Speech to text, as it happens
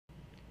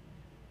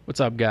What's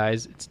up,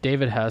 guys? It's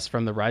David Hess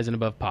from the Rise and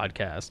Above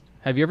podcast.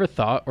 Have you ever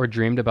thought or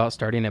dreamed about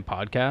starting a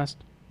podcast?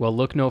 Well,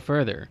 look no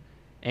further.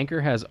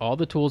 Anchor has all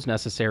the tools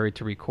necessary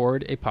to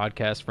record a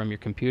podcast from your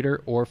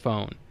computer or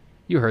phone.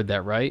 You heard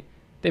that right.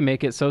 They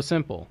make it so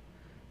simple.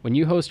 When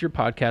you host your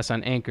podcast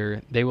on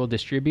Anchor, they will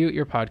distribute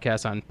your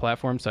podcast on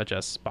platforms such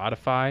as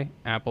Spotify,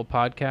 Apple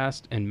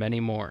Podcast, and many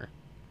more.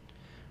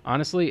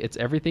 Honestly, it's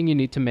everything you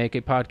need to make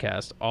a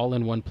podcast all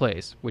in one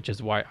place, which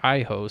is why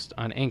I host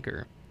on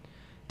Anchor.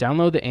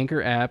 Download the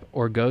Anchor app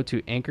or go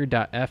to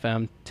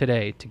anchor.fm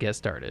today to get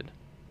started.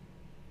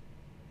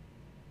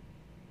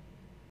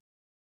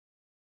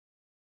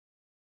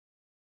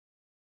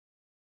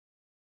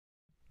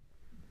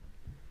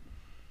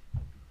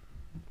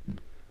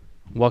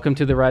 Welcome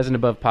to the Rise and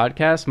Above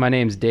podcast. My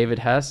name is David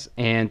Hess,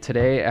 and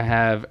today I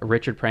have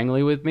Richard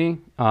Prangley with me.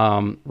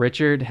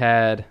 Richard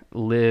had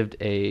lived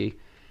a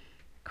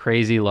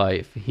crazy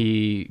life.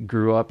 He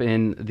grew up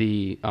in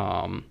the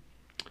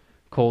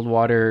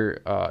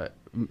Coldwater.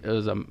 It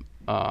was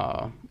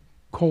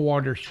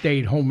Coldwater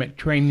State Home at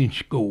Training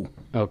School.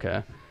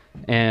 Okay.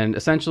 And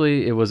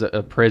essentially it was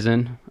a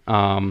prison.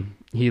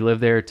 He lived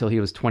there till he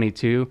was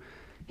 22.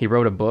 He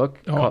wrote a book.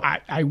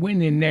 I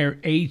went in there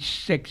age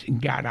 6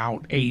 and got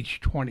out age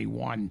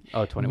 21.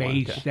 Oh, 21.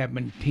 May Okay.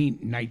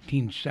 17th,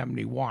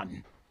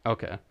 1971.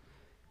 Okay.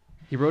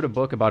 He wrote a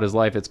book about his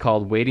life. It's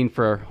called Waiting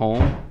for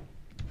Home.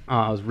 It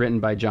was written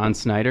by John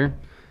Snyder.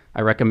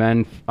 I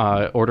recommend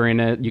ordering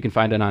it. You can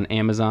find it on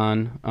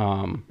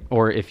Amazon.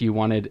 Or if you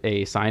wanted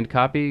a signed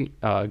copy,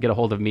 get a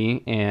hold of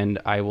me and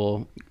I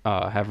will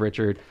have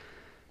Richard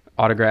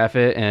autograph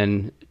it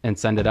and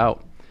send it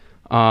out.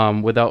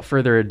 Without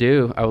further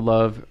ado, I would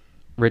love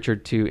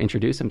Richard to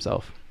introduce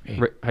himself.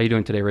 Hey. How you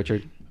doing today,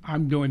 Richard?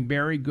 I'm doing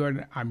very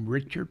good. I'm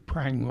Richard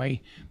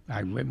Prangley.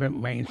 I live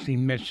in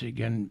Lansing,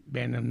 Michigan.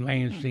 Been in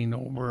Lansing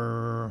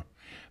over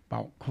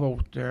about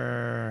close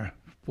to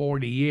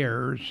 40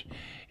 years.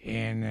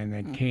 And then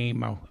I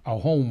became a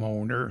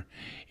homeowner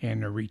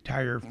and I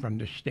retired from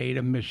the state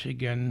of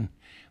Michigan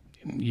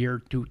in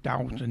year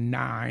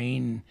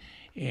 2009.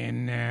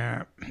 And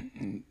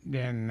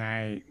then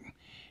I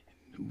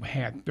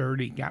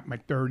got my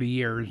 30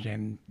 years,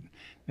 and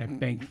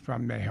thanks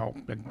from the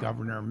help of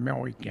Governor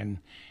Milliken,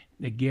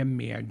 they give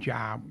me a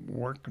job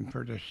working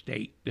for the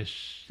state to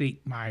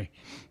seek my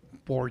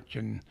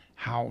fortune,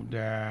 how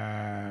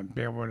to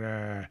be able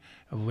to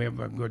live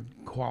a good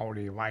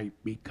quality life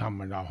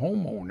becoming a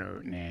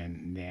homeowner.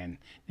 And then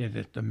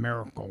it's the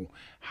miracle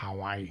how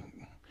I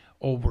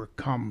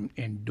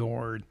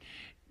endured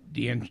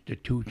the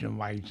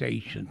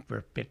institutionalization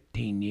for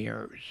 15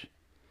 years.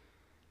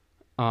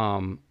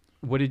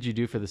 What did you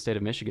do for the state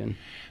of Michigan?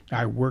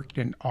 I worked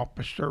in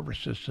office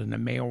services in the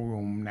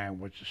mailroom, and I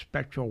was a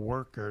special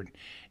worker.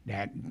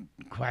 That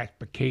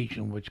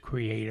classification was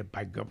created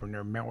by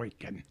Governor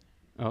Milliken.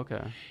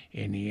 Okay.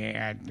 And he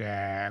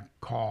had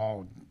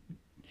called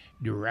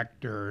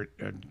director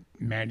of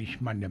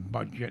management and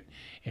budget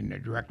and the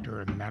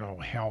director of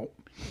mental health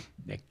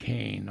that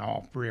came.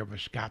 All three of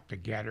us got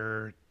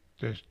together.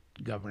 This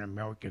Governor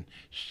Milliken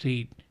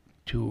said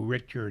to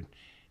Richard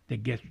to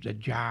get the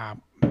job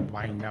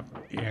lined up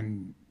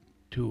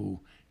into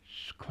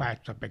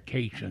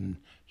classification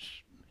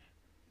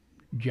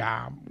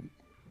job,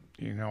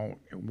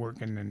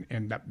 working and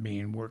end up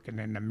being working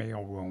in the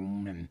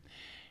mailroom, and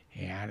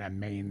I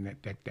made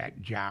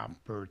that job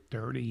for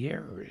 30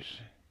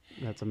 years.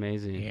 That's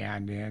amazing.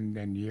 And then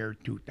in year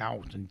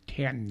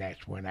 2010,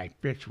 that's when I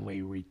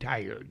officially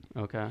retired.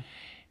 Okay.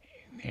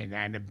 And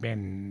I'd have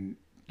been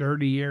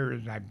 30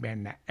 years, I've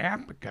been the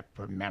advocate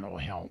for mental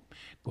health,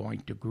 going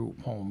to group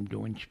home,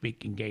 doing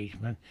speak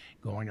engagement,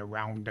 going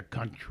around the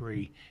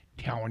country,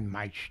 telling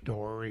my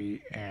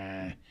story,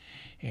 and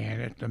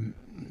it's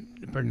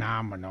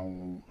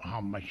phenomenal how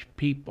much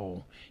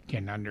people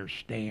can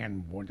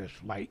understand what it's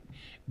like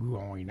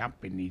growing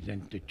up in these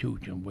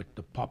institutions with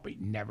the public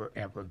never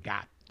ever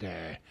got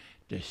to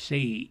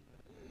see.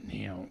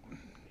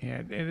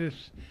 It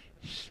is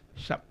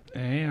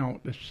something,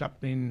 there's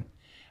something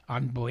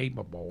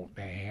unbelievable.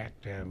 They had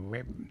to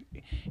live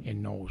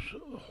in those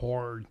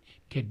horrid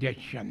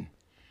conditions.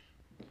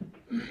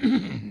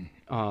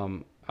 I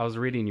was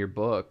reading your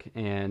book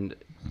and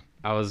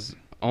I was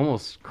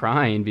almost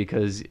crying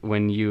because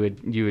when you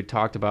had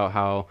talked about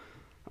how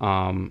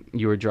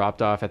you were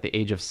dropped off at the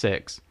age of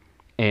 6,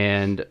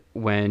 and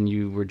when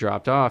you were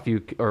dropped off,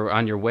 or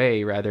on your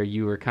way rather,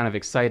 you were kind of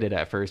excited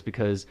at first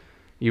because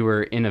you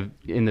were in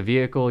the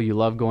vehicle, you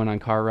love going on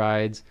car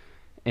rides.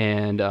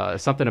 And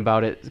something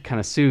about it kind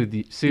of soothed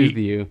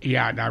you.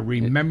 Yeah, and I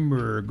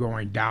remember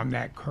going down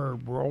that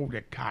curved road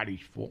at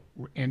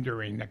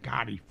entering the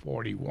Cottage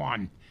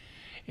 41,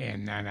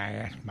 and then I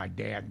asked my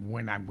dad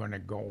when I'm going to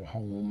go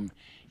home.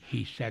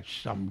 He said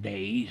some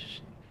days,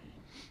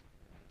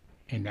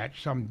 and that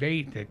some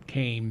date that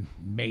came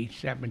May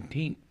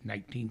 17th,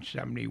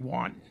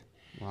 1971.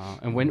 Wow.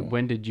 And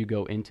when did you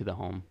go into the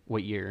home?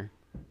 What year?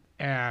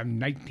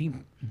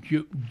 19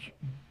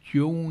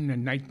 June of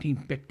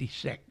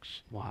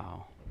 1956.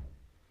 Wow.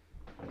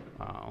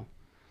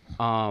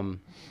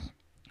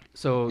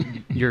 So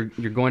you're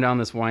going down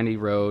this windy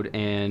road,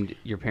 and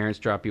your parents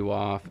drop you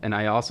off. And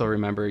I also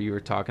remember you were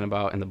talking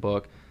about in the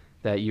book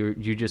that you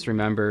just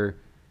remember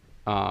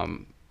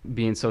um,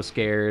 being so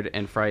scared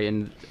and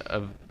frightened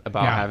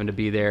about Yeah, having to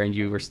be there, and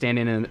you were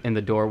standing in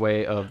the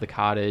doorway of the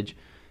cottage,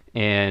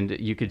 and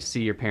you could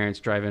see your parents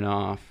driving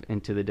off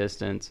into the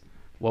distance.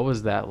 What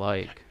was that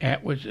like?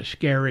 that was a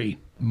scary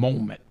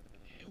moment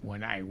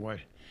when I was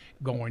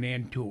going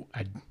into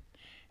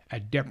a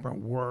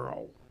different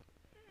world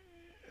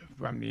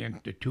from the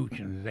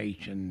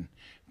institutionalization,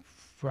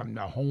 from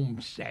the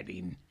home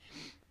setting.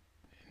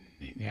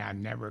 Yeah, I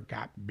never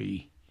got to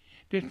be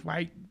just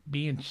like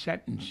being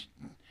sentenced,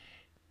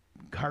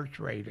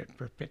 incarcerated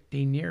for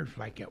 15 years,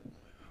 like it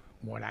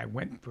what I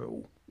went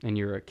through. And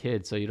you're a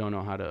kid, so you don't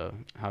know how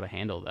to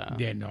handle that.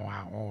 Didn't know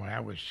how. Oh, I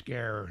was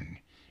scared and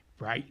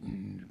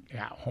frightened,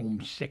 got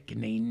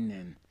homesickening,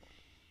 and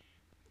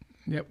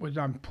it was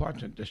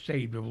unpleasant to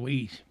say the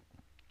least.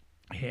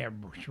 Have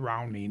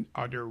surrounding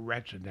other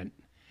resident,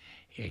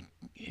 it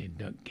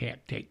can't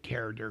take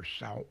care of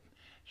themselves.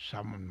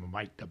 Someone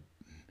like to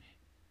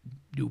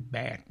do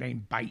bad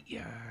things, bite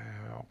you,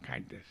 all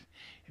kinds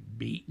of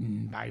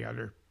beaten by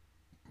other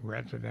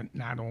resident.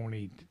 Not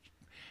only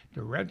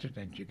the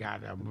residents you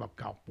got to look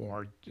out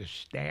for, the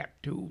staff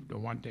too, the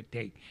ones that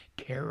take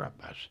care of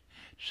us.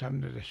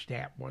 Some of the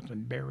staff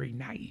wasn't very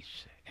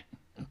nice.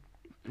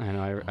 I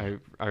know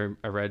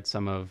I read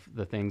some of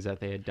the things that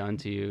they had done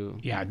to you.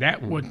 Yeah,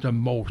 that was And the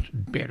most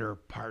bitter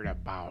part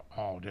about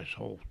all this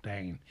whole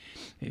thing.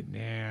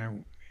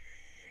 And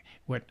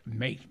what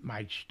makes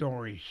my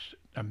stories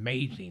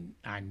amazing,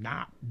 I'm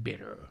not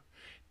bitter,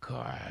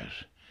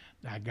 'cause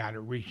I got a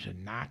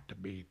reason not to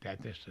be.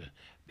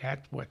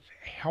 That's what's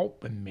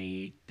helping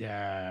me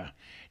to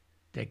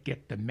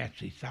get the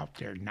message out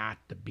there, not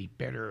to be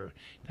bitter.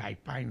 I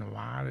find a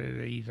lot of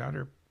these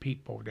other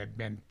people that have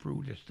been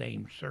through the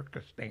same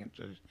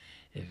circumstances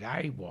as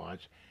I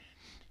was,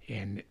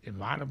 and a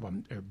lot of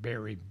them are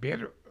very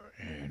bitter.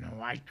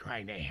 I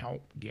try to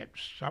help get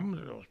some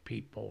of those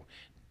people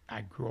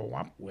I grew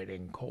up with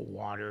in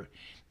Coldwater.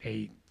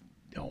 They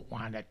don't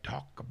want to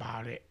talk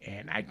about it,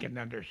 and I can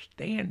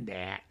understand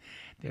that.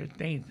 There's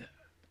things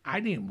I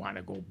didn't want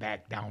to go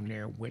back down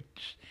there with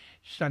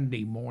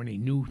Sunday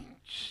morning news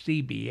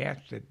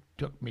CBS that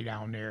took me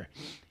down there,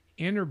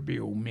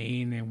 interview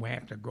me, and then we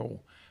have to go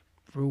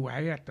through.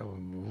 I had to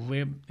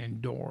live,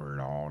 endure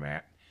all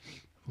that,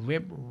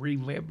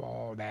 relive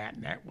all that,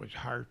 and that was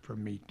hard for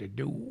me to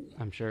do.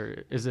 I'm sure,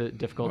 is it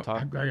difficult I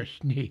talk? got a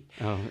sneeze.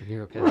 Oh,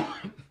 you're okay.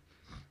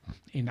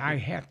 And I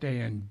have to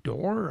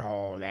endure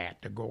all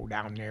that to go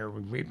down there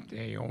and live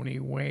the only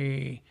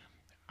way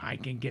I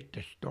can get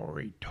the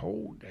story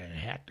told, and I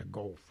had to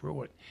go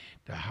through it.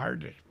 The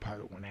hardest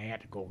part when I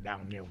had to go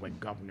down there with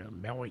Governor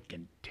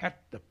Milliken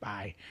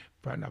testify in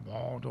front of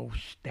all those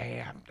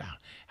staff,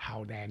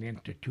 how that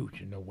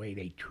institution, the way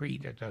they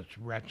treated us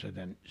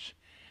residents,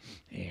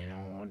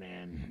 and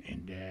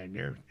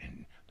they're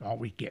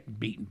always getting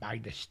beaten by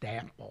the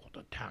staff all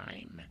the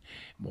time.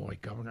 Boy,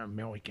 Governor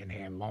Milliken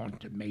had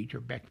launched a major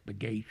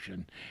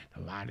investigation.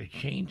 A lot of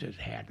changes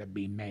had to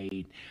be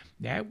made.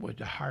 That was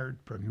hard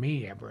for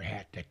me ever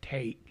had to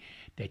take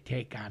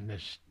on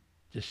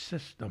the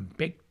system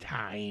big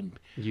time.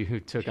 You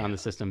took on Yeah. the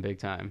system big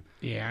time.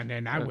 Yeah, and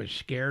then I Uh, was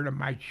scared of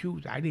my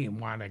shoes. I didn't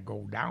want to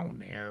go down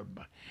there,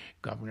 but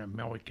Governor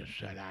Milliken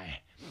said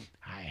I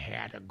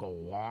had to go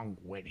along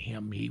with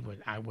him.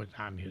 I was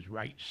on his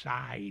right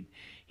side.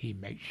 He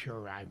made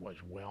sure I was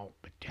well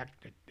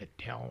protected to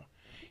tell.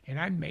 And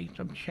I made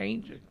some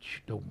changes.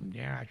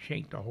 I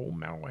changed the whole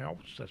mental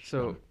health So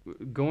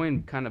system.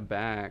 going kind of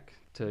back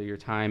to your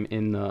time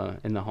in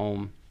the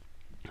home,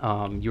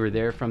 you were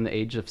there from the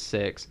age of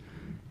 6,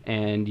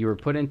 and you were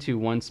put into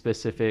one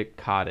specific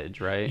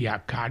cottage, right? Yeah,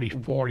 Cottage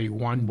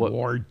 41, What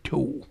Ward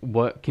 2.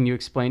 what can you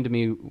explain to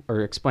me,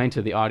 or explain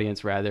to the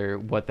audience rather,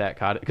 what that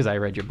cottage? Because I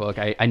read your book,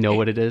 I know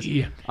what it is.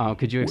 Yeah.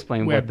 Could you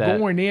explain Well, what that?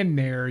 going in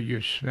there,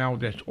 you smell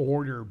this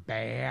odor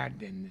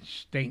bad and it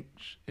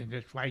stinks. And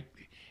it's like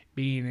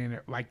being in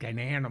it, like an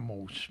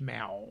animal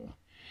smell.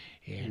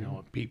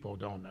 People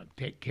don't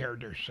take care of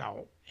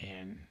themselves,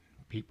 and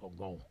people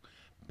go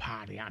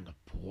potty on the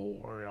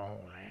floor and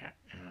all that.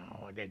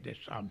 They're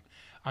just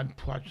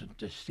unpleasant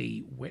to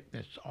see,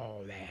 witness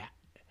all that.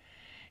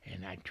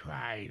 And I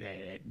try to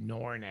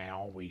ignore that. I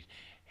always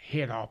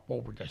hit off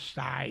over the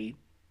side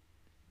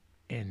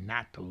and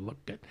not to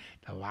look at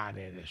a lot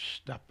of the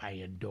stuff I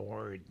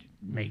endure. It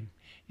make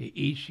it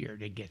easier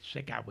to get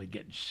sick. I was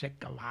getting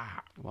sick a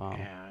lot. Wow.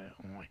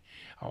 I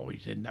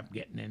always end up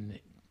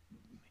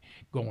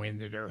going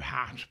to their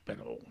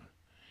hospital.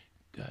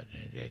 'Cause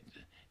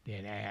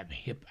then I have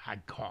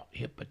I'd call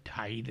it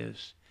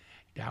hepatitis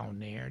down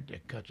there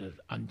because it's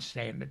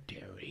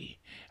unsanitary.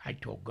 I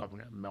told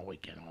Governor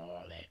Milliken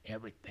all that,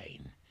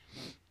 everything.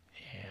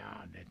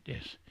 Yeah,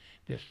 this,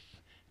 just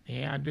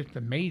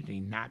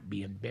amazing not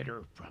being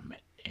bitter from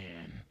it,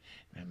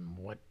 and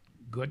what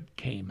good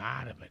came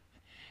out of it,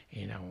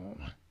 you know.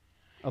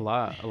 A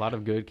lot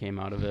of good came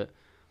out of it.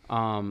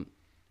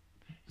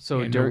 So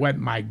And what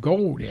my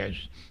goal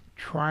is,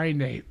 trying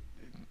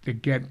to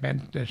get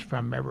this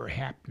from ever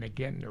happen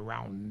again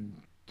around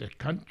the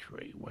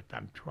country. What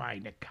I'm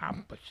trying to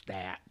accomplish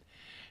that,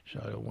 so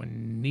that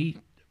when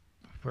need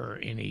for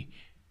any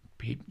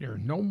people,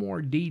 there's no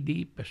more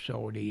DD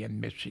facility in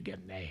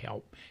Michigan. They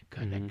help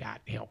because they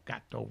got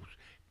those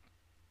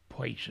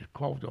places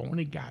closed. They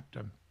only got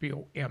the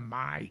field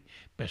MI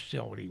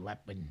facility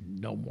left, and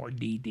no more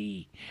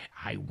DD.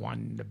 I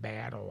won the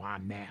battle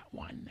on that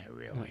one.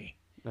 Really.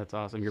 That's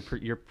awesome.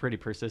 You're pretty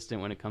persistent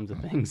when it comes to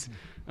things.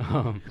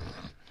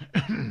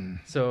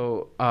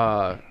 So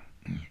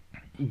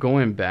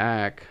going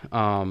back,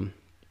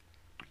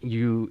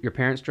 your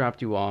parents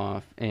dropped you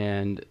off,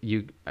 and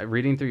you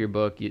reading through your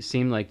book, it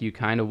seemed like you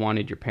kind of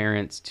wanted your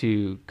parents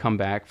to come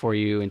back for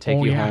you and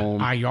take you home.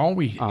 I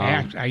always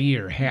ask. I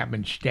either have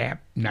them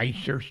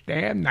nicer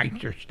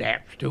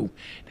staffs too.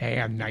 They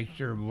have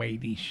nicer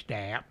lady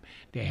staff.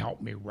 They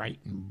help me write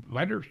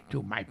letters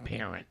to my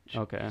parents.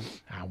 Okay.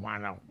 I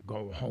want to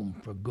go home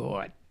for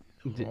good.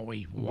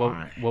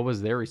 What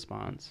was their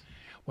response?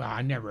 Well,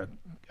 I never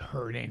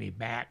heard any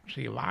back.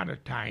 See, a lot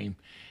of time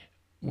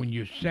when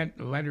you sent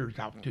letters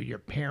out to your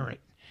parent,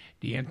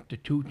 the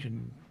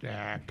institution,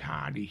 the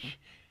cottage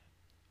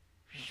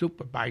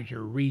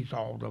supervisor reads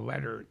all the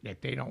letter.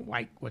 That they don't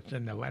like what's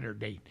in the letter,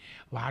 a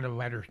lot of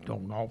letters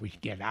don't always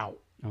get out.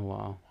 Oh,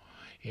 wow.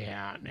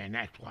 Yeah, and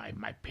that's why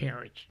my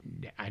parents,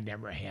 I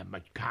never had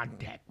much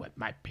contact with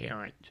my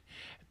parents.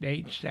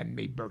 They'd send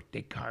me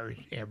birthday cards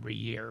every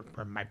year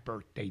for my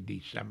birthday,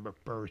 December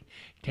 1st,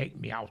 take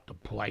me out to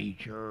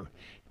pleasure,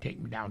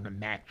 take me down to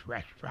Max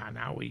Restaurant.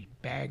 I always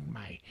begged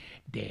my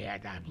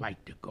dad I'd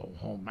like to go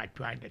home. I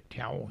tried to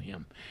tell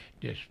him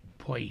this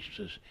place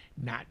is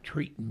not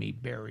treating me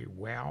very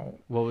well.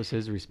 What was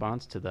his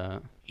response to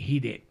that? He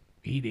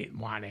didn't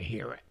want to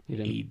hear it.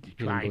 He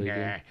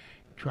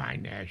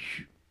trying to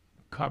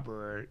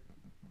cover,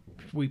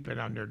 sweep it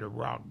under the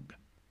rug.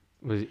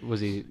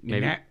 Was he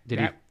maybe? Did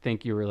he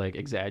think you were like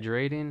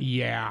exaggerating?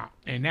 Yeah,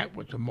 and that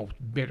was the most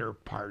bitter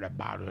part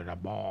about it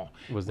of all.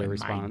 Was their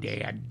response? My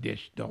dad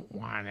just don't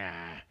want to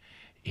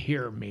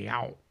hear me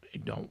out.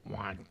 Don't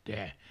want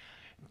to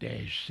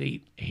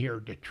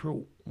hear the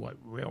truth. What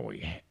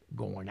really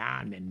going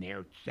on in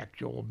there?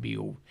 Sexual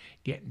abuse,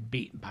 getting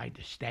beaten by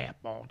the staff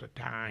all the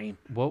time.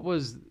 What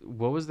was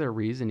their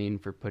reasoning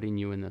for putting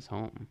you in this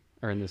home?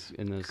 Or in this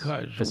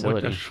facility?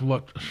 Because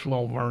with a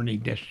slow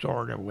learning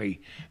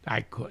disorderly, I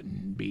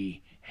couldn't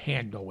be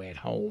handled at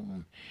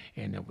home.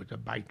 And there was a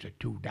bunch of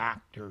two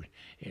doctors,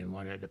 and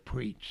one of the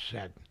priests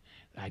said,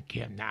 I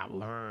cannot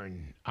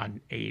learn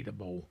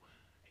unaidable,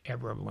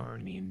 ever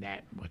learning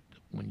that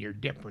when you're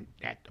different,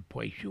 that's the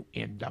place you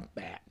end up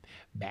at.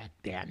 Back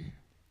then,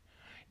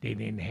 they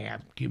didn't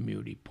have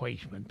community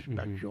placement,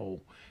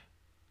 special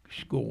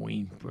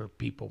schooling for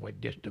people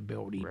with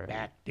disability. Right.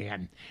 Back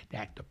then,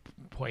 that's the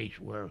place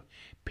where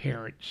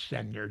parents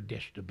send their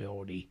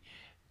disability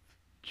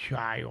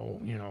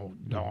child,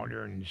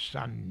 daughter and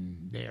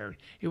son there.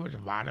 It was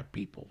a lot of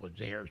people was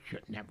there,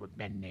 should never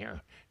been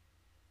there.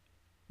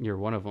 You're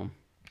one of them.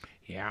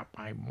 Yeah,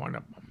 I'm one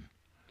of them.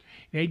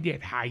 They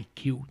did high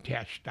Q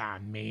tests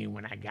on me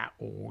when I got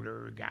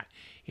older, got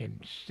in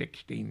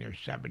 16 or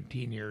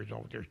 17 years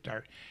old. They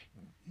start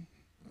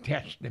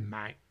testing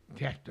my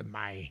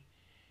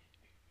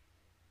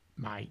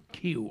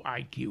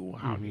IQ,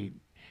 how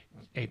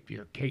if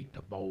you're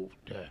capable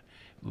to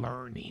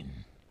learning.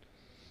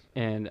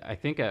 And I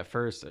think at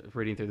first,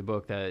 reading through the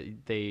book, that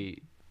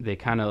they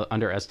kind of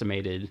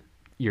underestimated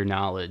your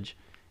knowledge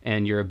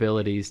and your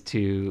abilities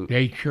to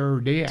They sure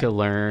did. to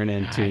learn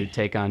and to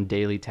take on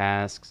daily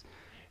tasks.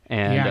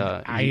 And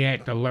Yeah, I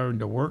had to learn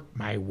to work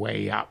my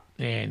way up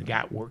and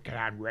got working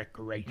on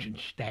recreation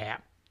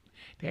staff.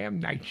 They have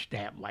nice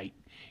staff, like,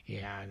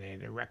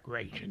 and the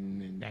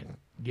recreation, and then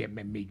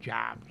giving me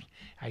jobs.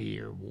 I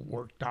either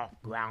worked off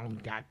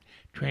ground, got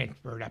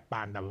transferred up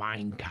on the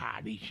line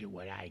cottage,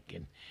 where I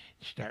can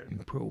start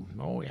improving.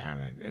 Oh, yeah,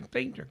 and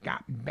things have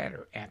gotten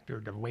better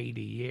after the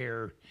later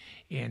years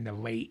in the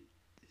late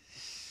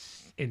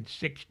in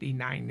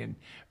 69 and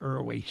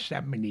early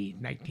 70s,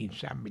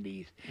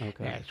 1970s.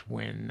 Okay. That's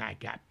when I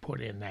got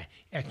put in the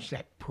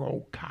ESET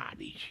Pro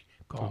cottage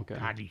called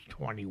Cottage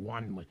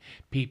 21 with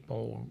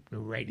people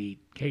already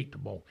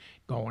capable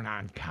going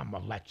on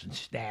convalescent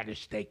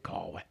status, they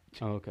call it.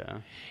 Okay.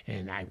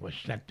 And I was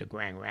sent to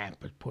Grand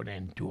Rapids, put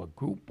into a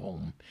group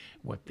home,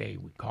 what they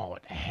would call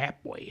it, a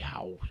halfway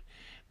house.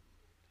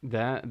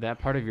 That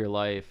part of your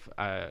life,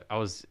 I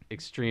was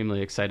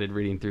extremely excited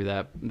reading through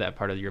that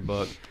part of your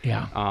book.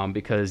 Yeah.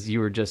 Because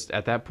you were just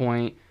at that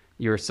point,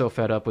 you were so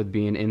fed up with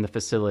being in the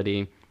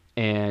facility,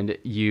 and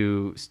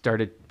you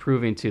started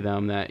proving to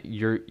them that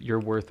you're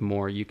worth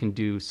more. You can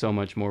do so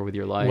much more with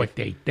your life. What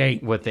they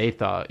think. What they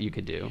thought you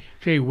could do.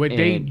 See,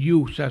 they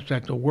use us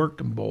as a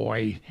working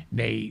boy,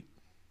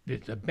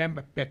 it's a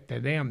benefit to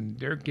them.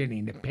 They're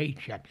getting a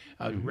paycheck.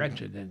 A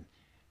resident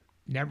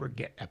never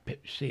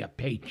see a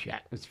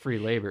paycheck. It's free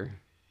labor.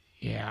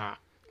 Yeah,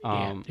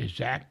 yeah,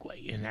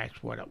 exactly. And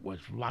that's what it was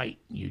like.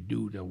 You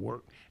do the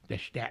work the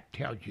staff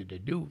tells you to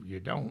do. You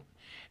don't.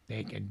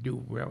 they can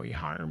do really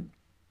harm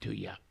to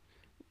you.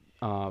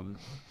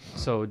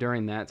 So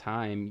during that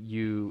time,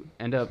 you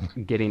end up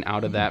getting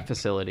out of that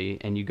facility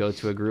and you go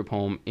to a group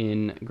home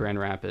in Grand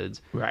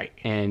Rapids. Right.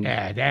 And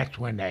That's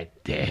when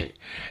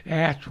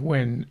that's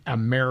when a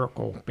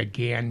miracle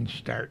began.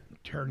 Start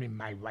turning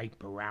my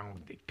life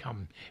around to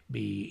come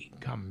be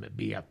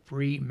a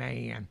free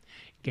man,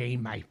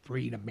 gain my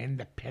freedom,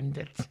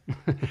 independence.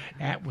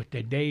 That was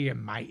the day of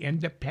my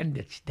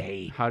Independence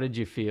Day. how did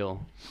you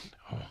feel?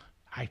 Oh,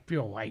 I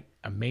feel like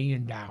 $1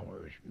 million,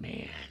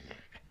 man.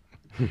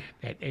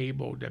 That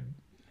able to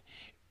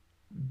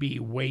be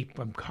away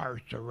from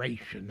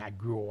incarceration I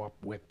grew up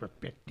with for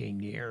 15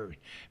 years.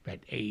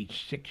 At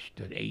age 6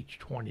 to age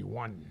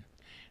 21,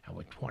 I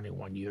was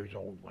 21 years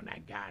old when I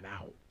got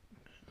out.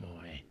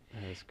 Boy.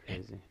 That is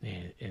crazy.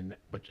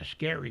 But the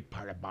scary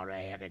part about it,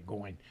 I had to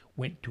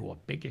went to a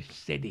bigger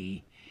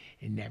city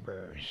and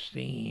never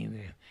seen,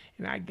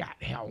 and I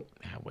got help.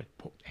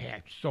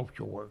 Had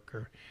social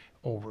worker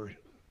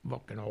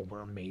looking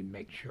over me,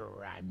 make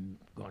sure I'm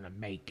gonna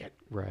make it.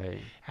 Right.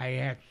 I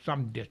had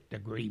some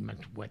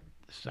disagreements with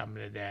some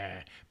of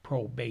the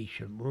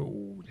probation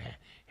rules.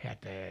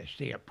 Had to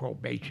see a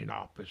probation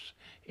office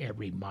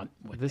every month.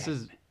 This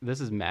is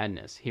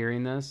madness.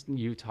 Hearing this,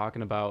 you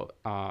talking about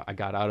I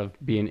got out of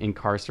being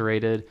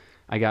incarcerated,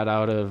 I got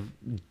out of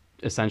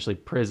essentially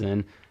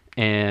prison,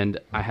 and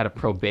I had a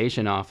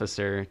probation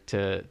officer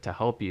to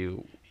help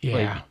you.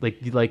 Yeah.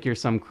 Like you're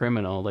some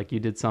criminal, like you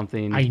did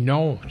something. I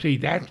know. See,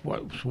 that's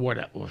what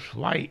it was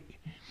like.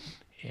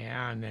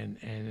 Yeah, and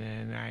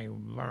then I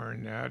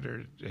learned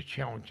the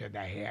challenge that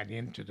I had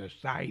into the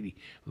society.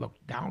 Look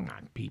down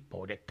on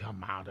people that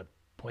come out of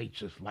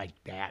places like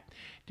that.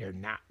 They're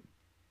not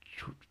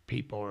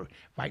people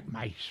like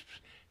my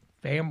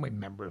family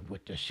members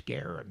with the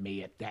scare of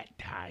me at that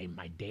time.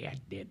 My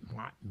dad didn't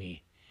want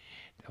me.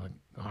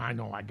 I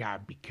know I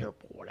gotta be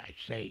careful what I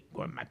say.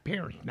 Well, my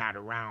parents not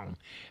around,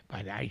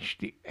 but I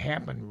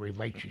have a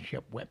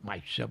relationship with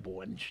my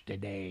siblings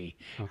today.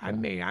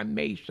 Okay. I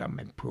made some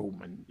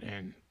improvement,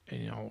 and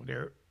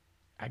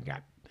I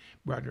got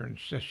brother and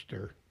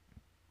sister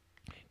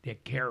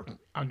that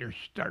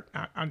start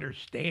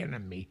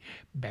understanding me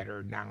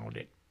better now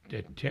that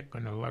they're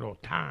taking a little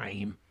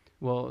time.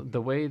 Well, the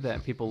way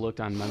that people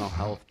looked on mental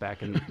health back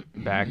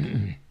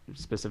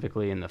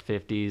specifically in the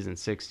 50s and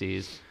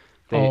 60s.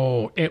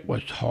 It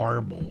was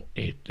horrible.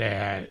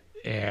 The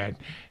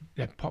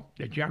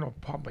general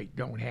public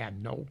don't have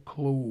no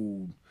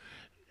clue.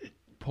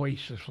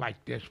 Places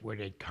like this where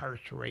they're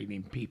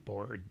incarcerating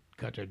people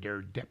because of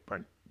their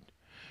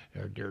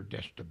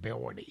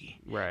disability.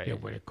 Right. They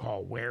what they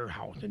call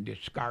warehouse and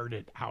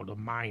discarded out of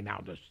mind,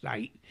 out of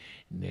sight.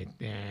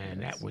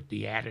 And that was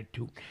the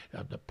attitude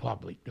of the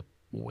public, the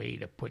way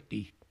to put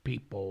these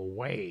people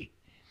away.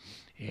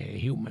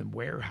 Human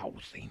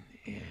warehousing.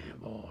 Yeah,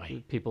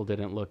 boy. People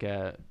didn't look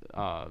at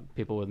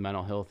people with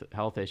mental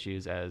health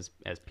issues as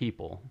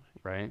people,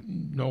 right?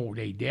 No,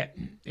 they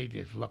didn't. They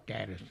just look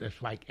at us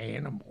just like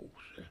animals.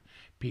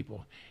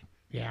 People,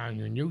 yeah. And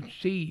when you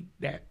see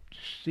that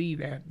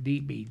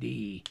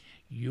DVD,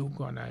 you're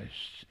gonna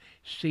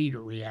see the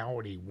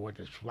reality what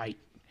it's like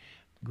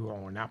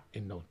growing up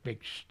in those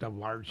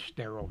large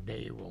sterile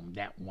day room.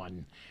 That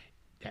one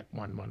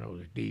of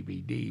those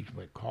DVDs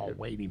was called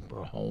Waiting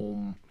for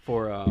Home.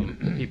 For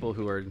people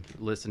who are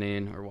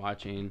listening or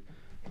watching,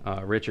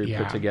 Richard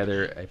put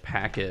together a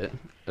packet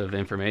of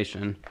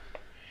information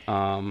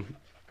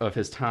of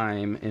his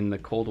time in the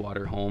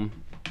Coldwater home.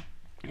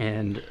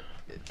 And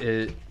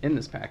in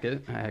this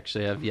packet, I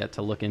actually have yet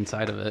to look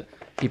inside of it,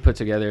 he put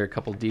together a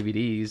couple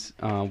DVDs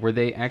where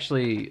they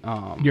actually...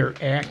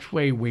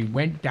 we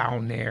went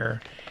down there.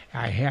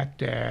 I had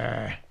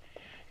to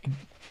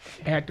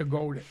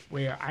go to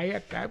where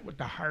that was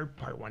the hard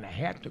part when I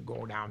had to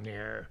go down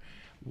there,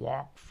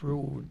 walk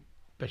through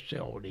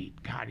facility,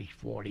 Cottage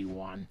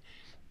 41,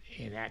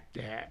 and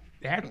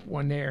that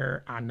one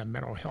there on the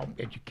mental health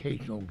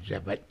educational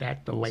exhibit,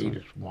 that's the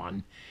latest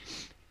one.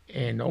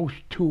 And those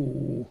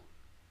two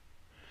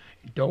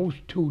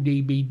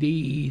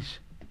DVDs,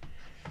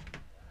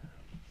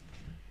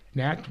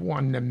 that's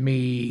one to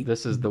me.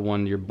 This is the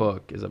one your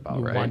book is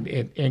about, right? One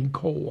in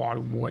Coldwater,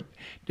 what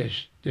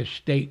the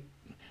state,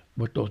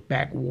 what those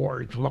back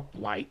wards looked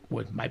like,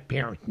 was my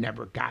parents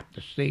never got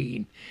to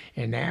see.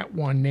 And that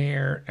one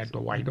there, at the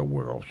Light of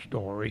World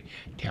story,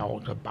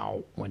 tells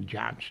about when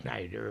John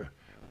Snyder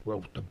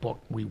wrote the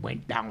book. We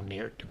went down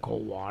there to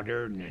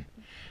Coldwater, and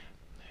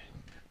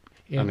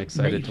I'm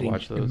excited to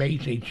watch those.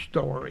 Amazing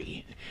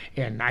story.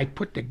 And I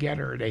put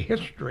together the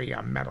history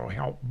of mental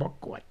health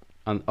booklet.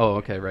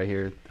 Okay, right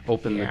here.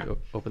 Open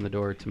the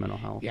door to mental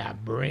health. Yeah,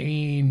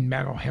 bring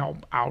mental health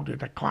out of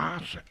the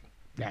closet.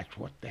 That's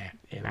what that.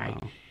 And wow.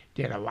 I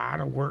did a lot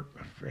of work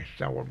for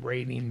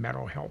celebrating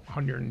mental health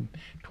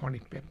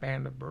 125th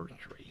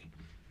anniversary.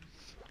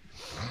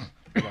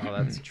 Wow,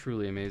 that's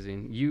truly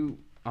amazing. You,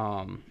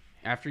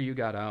 after you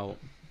got out,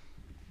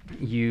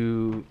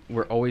 you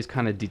were always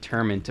kind of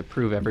determined to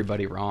prove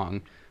everybody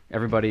wrong.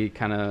 Everybody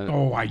kind of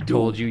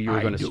told you you were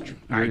going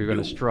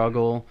to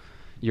struggle.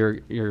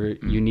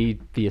 you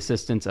need the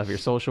assistance of your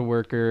social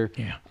worker.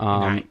 Yeah.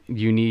 And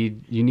You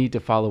need to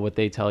follow what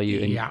they tell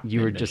you, and yeah,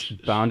 you were and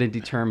just bound and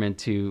determined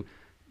to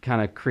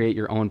kind of create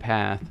your own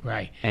path.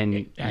 right.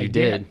 And I you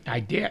did. I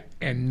did,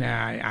 and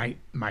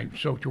my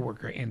social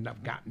worker ended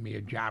up getting me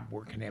a job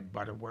working at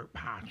Butterworth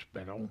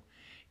Hospital,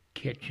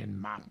 kitchen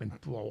mopping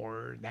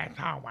floors. That's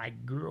how I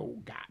grew,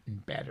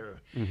 gotten better,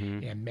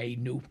 and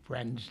made new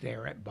friends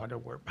there at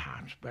Butterworth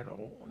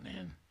Hospital, and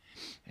then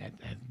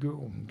I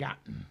grew and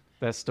gotten.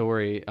 That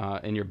story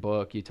in your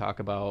book, you talk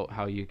about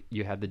how you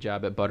had the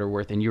job at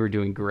Butterworth and you were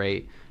doing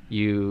great.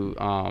 You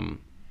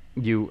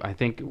I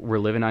think were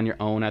living on your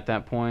own at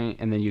that point,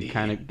 and then you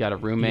kind of got a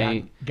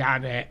roommate.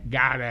 Got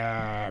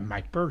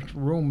my first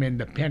room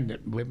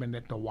independent, living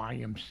at the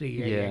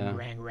YMCA in Yeah.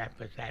 Grand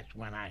Rapids. That's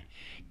when I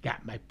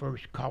got my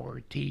first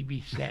color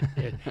TV set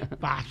at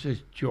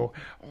Boss's Joe.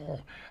 Oh,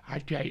 I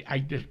tell you, I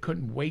just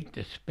couldn't wait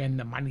to spend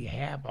the money,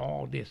 have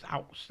all this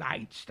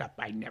outside stuff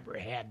I never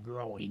had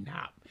growing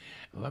up.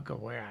 Look at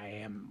where I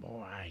am,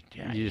 boy. I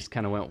tell You you. just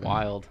kind of went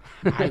wild.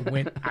 I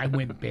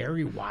went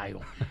very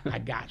wild. I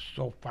got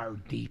so far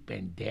deep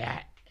in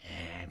debt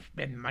and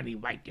spend money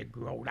like it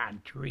growed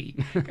on tree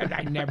because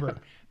I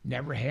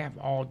never have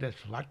all this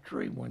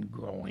luxury when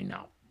growing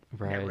up.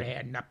 Never Right.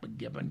 had nothing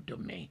given to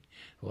me.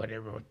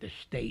 Whatever with the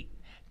state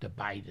to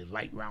buy the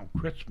light around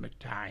Christmas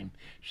time,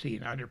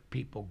 seeing other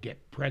people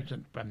get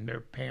presents from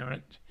their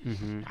parents.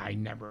 I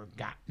never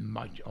got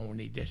much.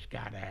 Only just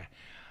got a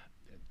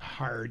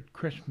hard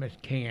Christmas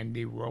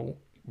candy rolled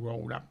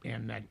up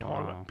in a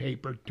toilet Wow.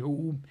 paper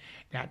tube.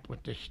 That's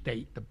what the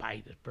state to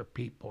buy it for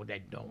people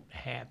that don't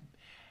have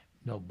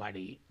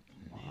nobody.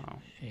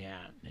 Wow.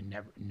 Yeah, and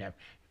never.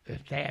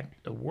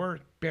 The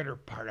worst, bitter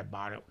part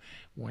about it,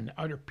 when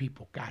other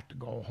people got to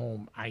go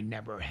home, I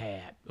never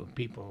had. The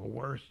people who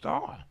were worse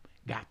off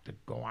got to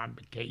go on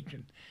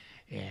vacation,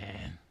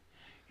 and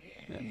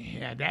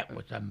yeah, that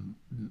was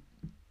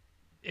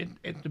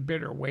it's a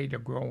bitter way to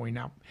growing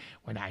up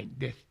when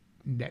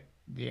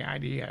the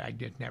idea I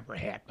just never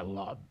had to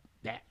love.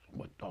 That's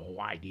what the whole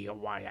idea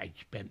why I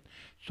spent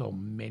so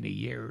many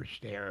years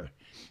there,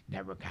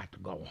 never got to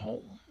go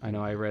home. I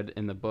know I read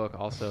in the book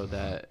also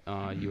that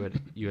you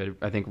had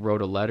I think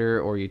wrote a letter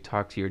or you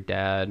talked to your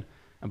dad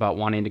about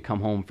wanting to come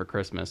home for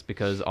Christmas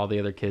because all the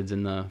other kids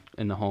in the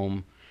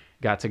home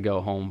got to go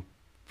home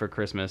for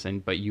Christmas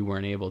but you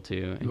weren't able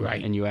to,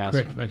 Right. and you asked.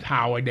 Christmas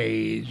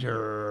holidays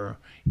or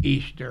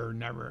Easter,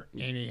 never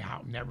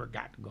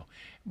got to go.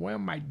 Well,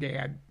 my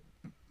dad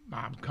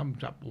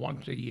comes up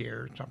once a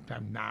year,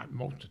 sometimes not,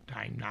 most of the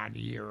time not a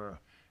year or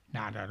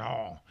not at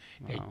all.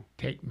 They Wow.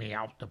 take me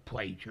out to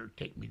pleasure,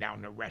 take me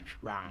down to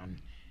restaurant,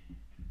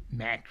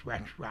 Max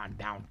Restaurant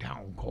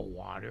downtown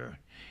Coldwater,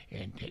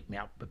 and take me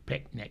out for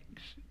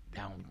picnics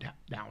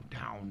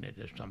downtown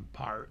to some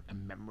park. I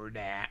remember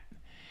that.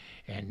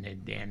 And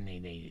then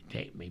they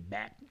take me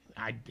back.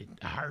 I did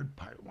the hard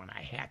part when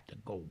I had to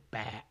go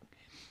back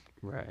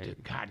to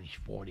Right. Cottage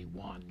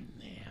 41.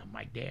 Yeah,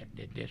 my dad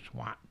did this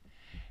one.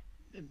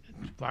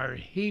 As far as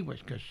he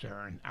was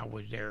concerned, I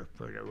was there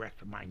for the rest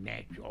of my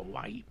natural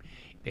life.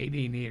 They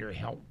didn't either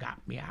help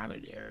got me out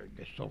of there.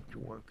 The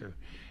social worker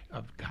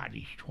of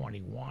Cottage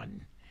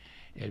 21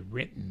 had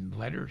written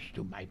letters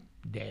to my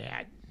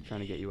dad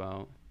Trying to get you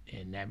out.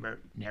 and never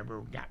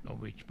got no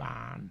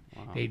response.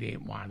 Wow. They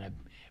didn't want to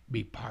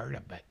be part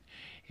of it.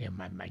 And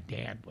my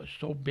dad was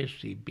so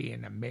busy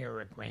being a mayor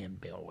of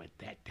Granville at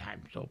that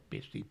time, so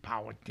busy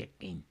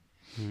politicking,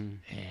 Mhm.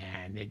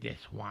 and they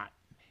just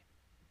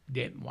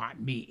didn't want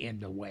me in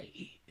the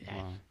way.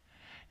 Wow.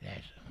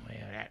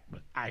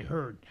 I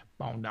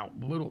found out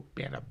a little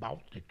bit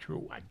about the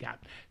truth. I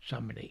got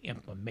some of the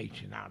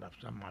information out of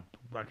some of my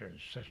brother and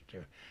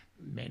sister.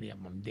 Many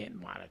of them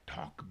didn't want to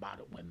talk about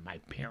it when my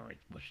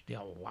parents were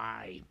still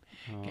alive.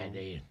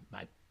 Oh.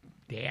 My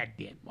dad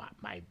didn't want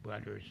my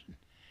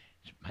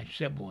my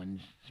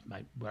siblings,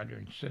 my brother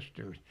and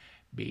sisters,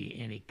 be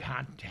any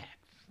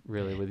contacts.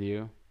 Really, with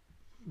you?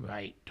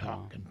 Right,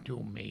 talking to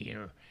me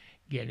or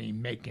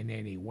making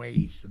any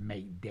ways to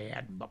make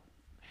dad look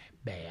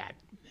bad.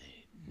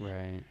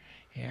 Right.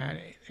 And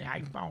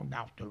I found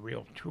out the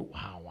real truth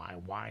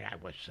why I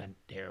was sent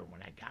there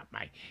when I got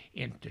my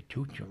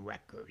institution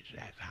records.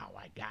 That's how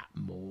I got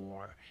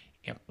more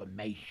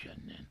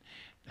information, and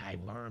I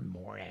learned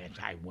more as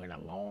I went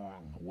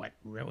along. What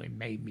really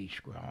made me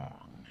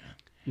strong.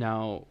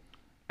 Now,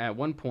 at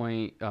one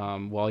point,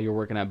 while you're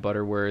working at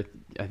Butterworth,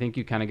 I think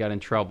you kind of got in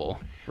trouble,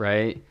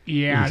 right?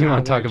 Yeah, Do you and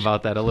want to talk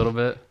about that a little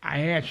bit? I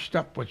had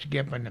stuff was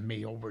given to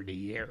me over the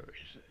years,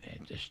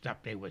 and the stuff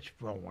they was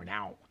throwing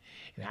out,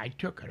 and I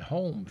took it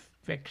home,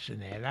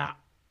 fixing it up,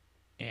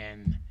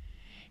 and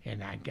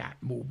I got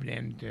moved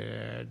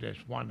into this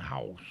one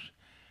house,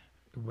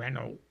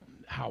 rental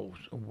house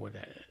with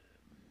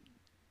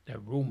the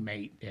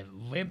roommate that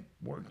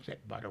works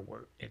at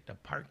Butterworth at the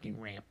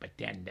parking ramp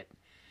attendant.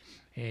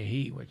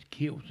 He was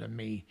accusing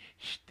me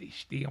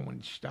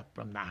stealing stuff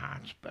from the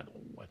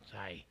hospital, which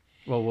I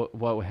Well,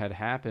 what had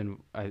happened,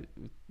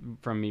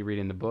 from me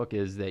reading the book,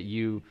 is that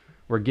you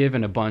were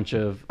given a bunch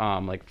of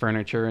like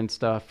furniture and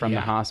stuff from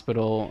the Yeah.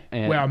 hospital,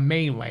 and Well,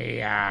 mainly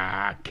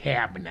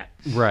cabinets.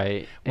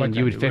 right, and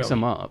you Wasn't would fix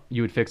them really up.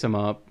 You would fix them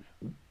up,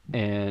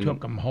 and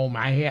took them home.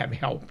 I had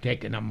help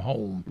taking them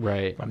home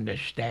right, from the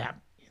staff.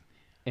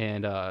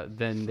 and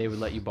then they would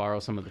let you borrow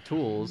some of the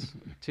tools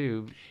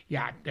too,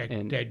 Yeah,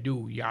 and to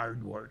do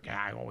yard work.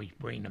 I always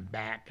bring them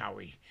back. I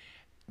always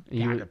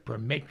you got would a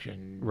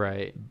permission.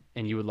 right,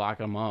 and you would lock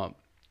them up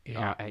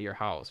Yeah, at your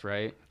house,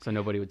 right, so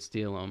nobody would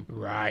steal them.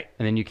 right.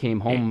 And then you came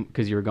Eh, home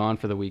because you were gone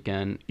for the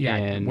weekend, Yeah,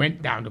 I and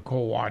went down to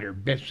Coldwater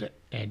visit,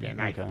 and then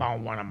I okay,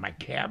 found one of my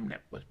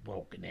cabinet was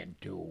broken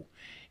into,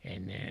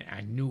 and then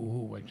I knew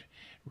who was,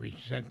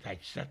 since I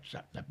said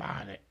something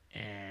about it,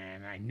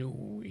 and I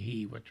knew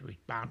he was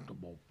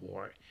responsible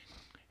for it.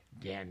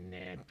 Then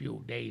a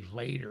few days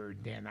later,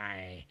 then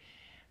I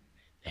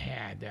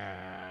had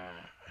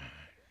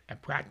a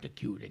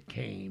prosecutor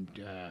came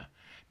to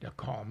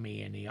call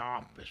me in the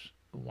office.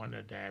 One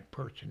of the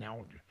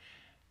personnel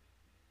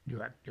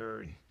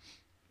director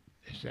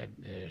said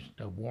there's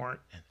the warrant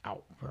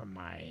out for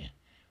my,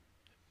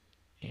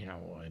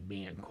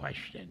 being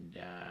questioned.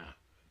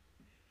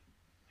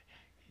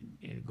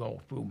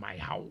 Go through my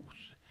house.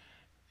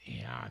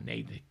 Yeah, and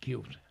they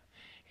accused.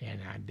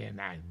 And then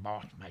I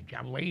lost my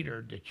job.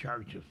 Later, the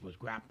charges was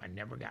dropped. I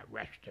never got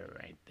arrested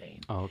or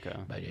anything, oh, okay,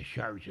 but the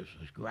charges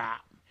was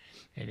dropped.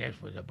 And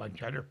this was a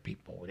bunch of other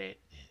people that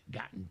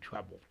got in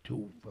trouble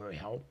too for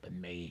helping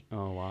me.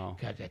 oh wow,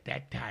 Because at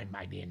that time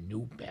I didn't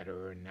know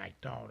better, and I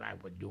thought I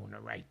was doing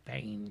the right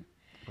thing.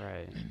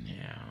 right.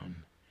 And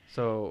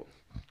So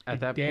at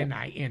that then point,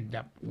 I end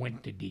up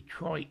went to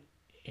Detroit,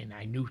 and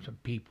I knew some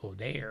people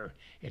there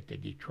at the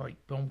Detroit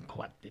Film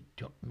Club that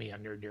took me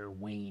under their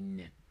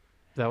wing.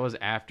 that was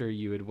after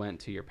you had went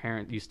to your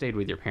parents. You stayed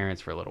with your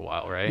parents for a little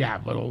while, right?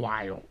 Yeah, a little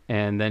while.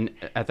 And then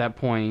at that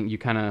point, you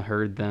kind of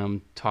heard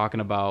them talking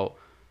about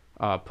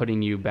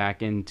putting you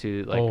back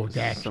into like Oh,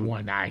 that's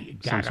when I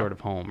some got sort up,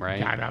 of home,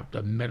 right? got up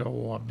the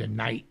middle of the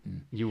night,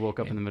 You woke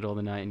up in and the middle of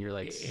the night and you're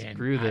like,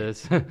 and screw I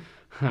this.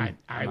 I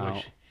I'm was,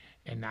 out.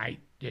 and I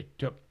just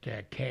took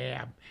the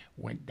cab,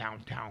 went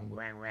downtown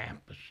Grand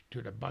Rapids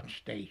to the bus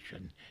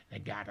station. They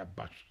got a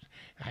bus.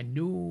 I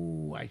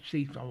knew I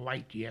see some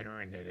light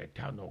enter into the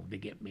tunnel to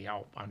get me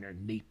out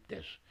underneath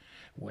this,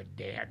 what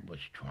Dad was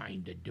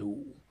trying to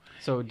do.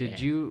 So did And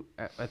you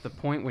at the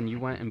point when you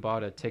went and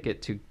bought a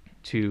ticket to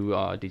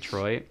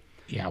Detroit?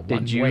 yeah,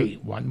 Did you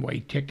one way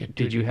ticket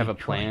to did you have a Detroit.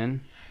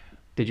 plan?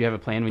 Did you have a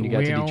plan when you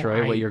got to Well,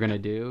 Detroit what I you're gonna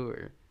do?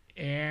 Or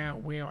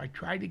well, I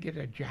tried to get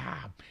a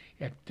job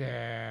at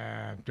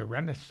the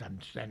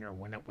Renaissance Center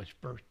when it was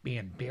first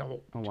being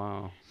built. oh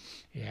wow,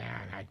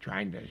 Yeah, and I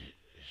tried to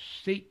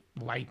seek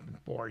life and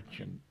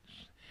fortunes,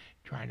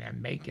 trying to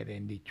make it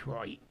in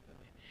Detroit,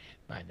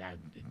 but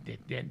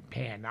it didn't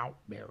pan out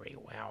very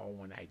well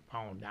when I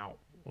found out.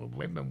 Well,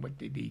 living with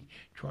the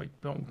Detroit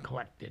Film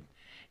Collective,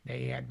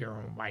 they had their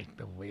own life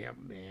to live,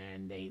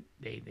 and they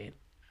didn't.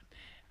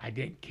 I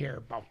didn't care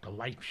about the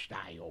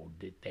lifestyle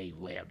that they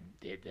lived.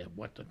 It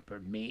wasn't for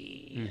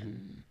me.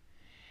 hmm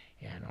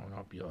And I don't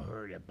know if you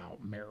heard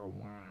about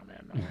marijuana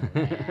and all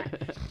that.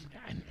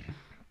 And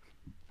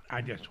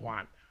I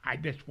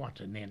just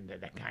wasn't into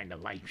the kind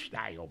of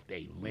lifestyle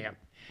they lived,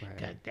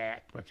 because right,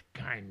 that was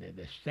kind of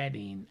the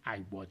setting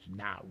I was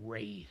not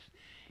raised.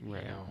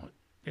 right,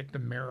 It's a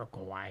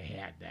miracle I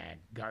had that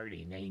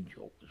guardian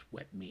angel was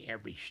with me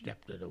every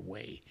step of the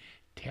way,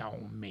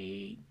 telling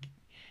me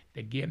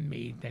to give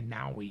me the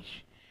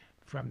knowledge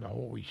from the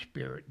Holy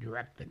Spirit,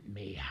 directing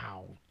me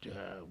how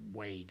to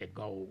way to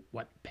go,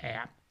 what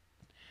path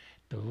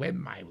to live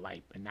my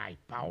life, and I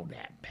found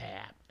that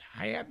path.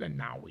 I have the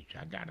knowledge.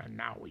 I got a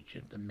knowledge.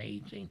 It's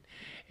amazing,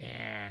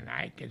 and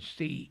I can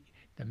see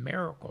the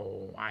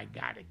miracle I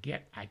gotta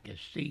get. I can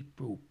see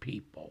through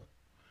people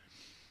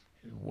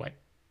what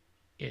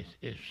is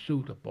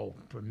suitable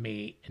for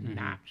me and hmm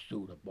not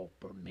suitable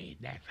for me.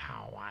 That's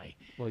how I.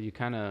 Well, you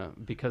kind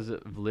of because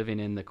of living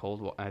in the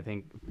cold. I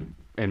think,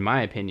 in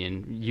my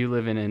opinion, you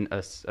living in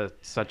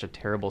such a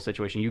terrible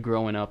situation. You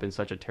growing up in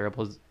such a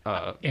terrible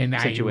And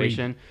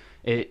situation.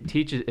 It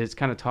teaches. It's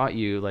kind of taught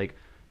you like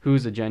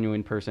who's a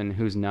genuine person,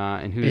 who's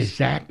not, and who's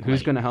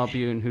Exactly. going to help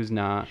you and who's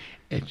not.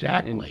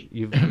 And Exactly.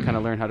 you've kind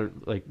of learned how to,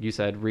 like you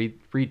said, read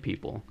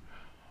people.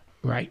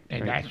 Right,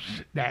 and Right.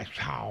 that's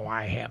how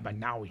I have a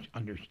knowledge,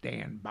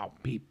 understand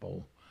about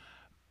people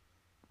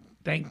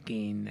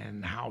thinking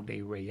and how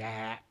they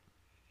react.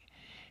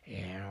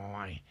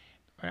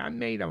 I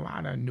made a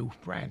lot of new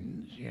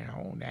friends.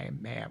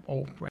 They have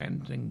old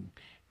friends and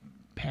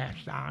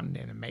pass on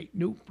and make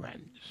new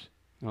friends.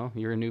 Well,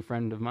 you're a new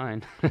friend of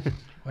mine.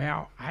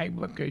 Well, I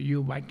look at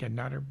you like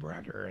another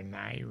brother, and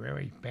I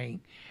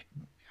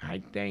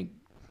think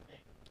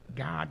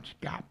God's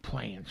got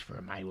plans for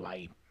my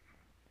life,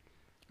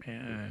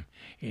 and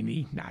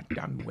He's not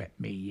done with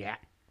me yet.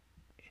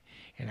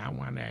 And I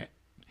want to.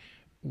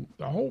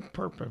 The whole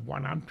purpose of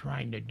what I'm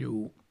trying to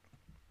do,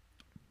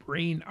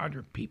 bring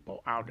other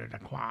people out of the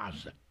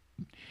closet,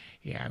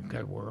 Yeah,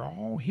 because we're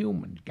all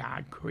humans.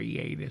 God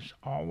created us,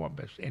 all of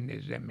us, in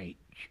His image.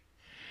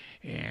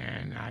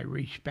 And I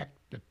respect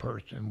the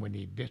person with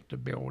a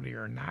disability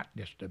or not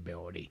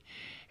disability.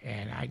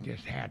 And I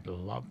just had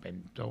love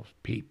in those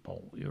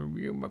people.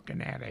 You're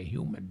looking at a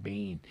human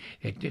being.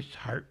 It's just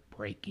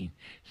heartbreaking.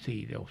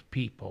 See those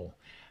people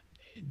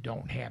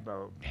don't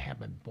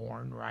haven't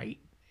born right,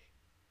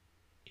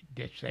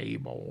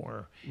 disabled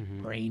or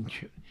Hmm. brain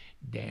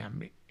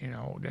damn.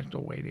 That's the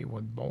way they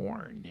were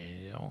born.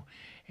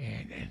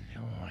 And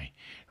oh,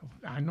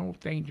 I know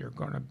things are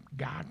gonna.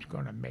 God's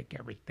gonna make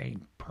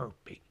everything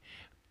perfect.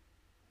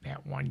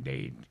 That one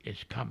day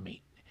is coming.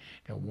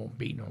 There won't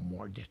be no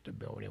more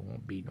disability. There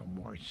won't be no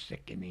more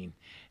sickening.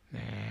 Nah.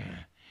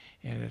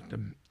 And if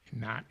I'm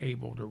not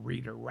able to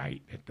read or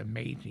write, it's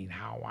amazing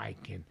how I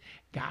can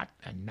got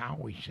the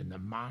knowledge in the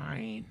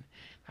mind.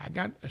 I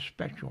got a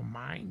special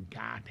mind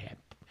God had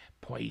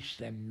placed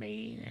in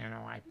me.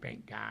 I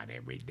thank God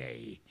every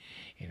day.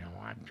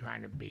 I'm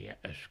trying to be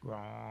a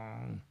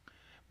strong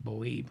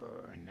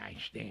believer, and I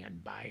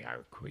stand by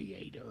our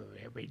Creator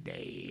every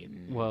day.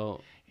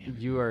 Well, And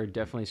you are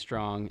definitely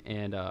strong,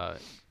 and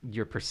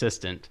you're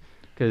persistent.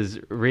 Because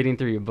reading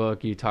through your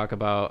book, you talk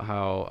about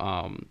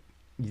how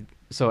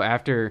so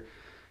after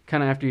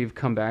you've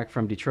come back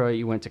from Detroit,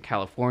 you went to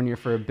California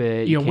for a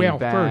bit. You yeah, came well,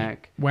 first,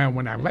 back.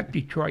 when I left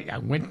Detroit, I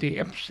went to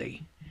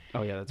Ipsy.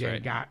 Oh yeah, that's Then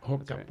right. got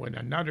hooked That's up right. with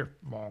another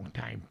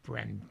longtime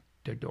friend,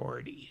 the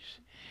Dohertys,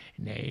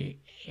 and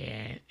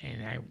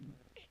I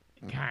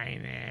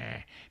kind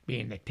of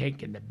being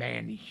taken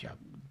advantage of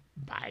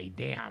by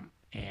them,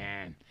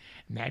 and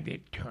that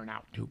didn't turn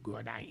out too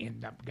good. I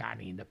ended up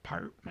getting an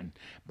apartment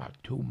about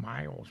 2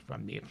 miles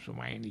from the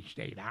Ypsilanti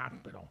State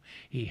Hospital.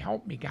 He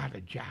helped me got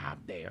a job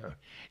there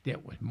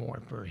that was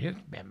more for his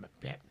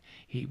benefit.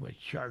 He would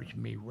charge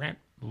me rent,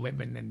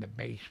 living in the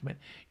basement,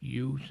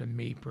 using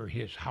me for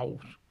his house,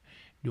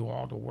 do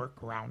all the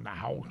work around the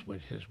house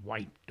which his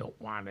wife don't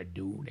want to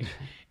do.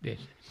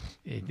 This,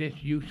 this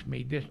used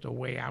me this the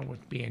way I was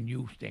being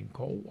used in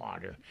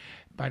Coldwater,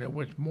 but it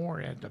was more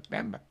as a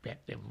benefit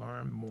to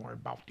learn more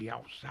about the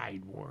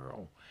outside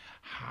world.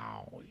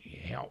 How he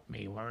helped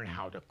me learn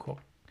how to cook.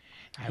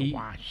 I He,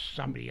 watched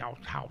somebody else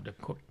how to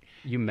cook.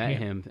 you met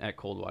Him, him at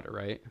Coldwater,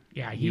 right?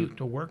 yeah, he He, used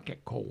to work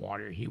at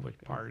Coldwater. He was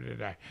part of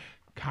the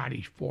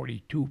Cottage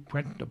 42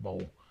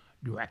 principal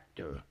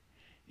director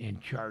in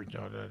charge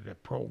of the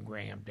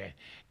program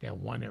that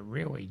one that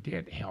really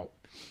did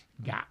help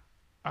got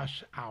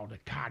us out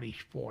of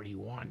Cottage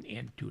 41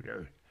 into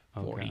their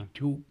okay,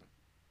 42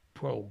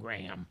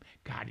 program,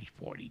 Cottage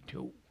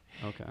 42.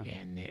 okay.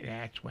 And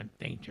that's when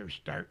things are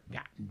start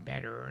gotten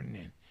better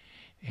and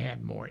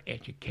had more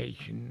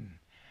education,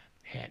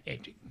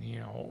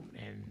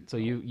 and So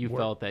you work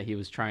felt that he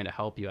was trying to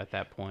help you at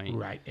that point,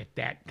 right at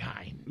that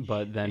time.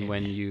 but then And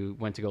when you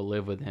went to go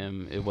live with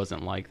him, it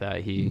wasn't like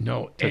that. He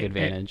no, took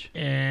advantage.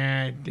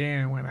 and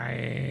then when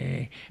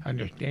I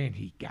understand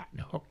he gotten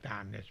hooked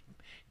on this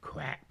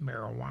crack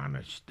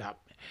marijuana stuff,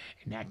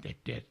 and that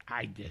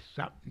I did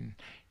something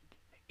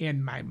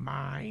in my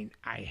mind.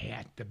 I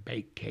had to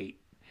vacate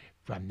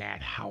from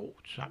that house.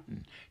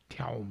 Something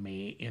tell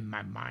me in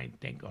my mind,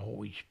 think the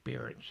Holy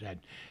Spirit said,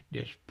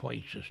 this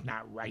place is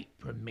not right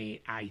for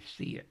me. I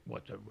see it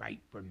wasn't right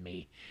for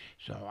me.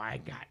 So I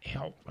got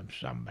help from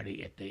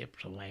somebody at the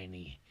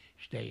Ypsilanti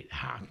State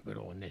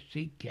Hospital in the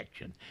Sea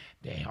Kitchen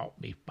to help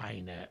me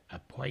find a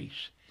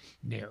place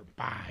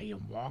nearby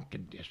in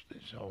walking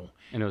distance. So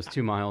And it was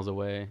 2 miles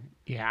away.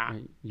 yeah,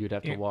 Right? You'd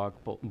have to it, walk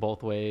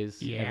both ways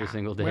every yeah.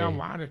 single Well, a day.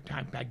 lot of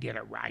times I get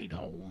a ride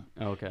home.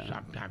 Okay.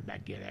 Sometimes I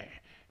get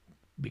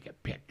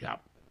picked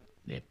up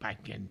if I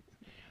can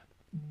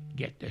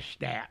get the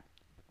staff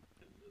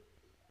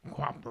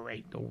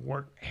cooperate to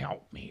work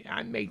help me.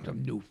 I made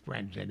some new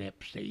friends in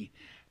Ipsy,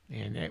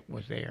 and it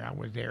was there. I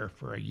was there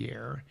for a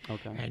year,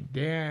 Okay. and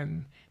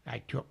then I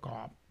took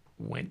off,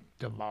 went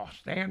to Los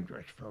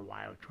Angeles for a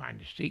while, trying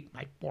to seek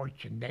my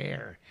fortune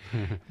there.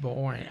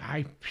 Boy, I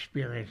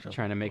experienced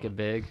Trying to make it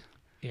big.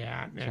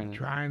 yeah, and Trying to,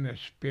 trying to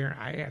experience.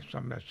 I had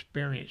some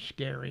experience,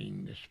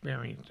 scaring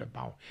experience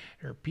about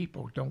their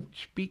people don't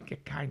speak a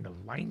kind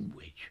of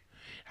language.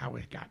 I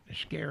was got to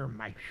scare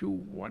my shoe.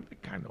 What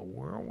kind of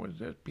world was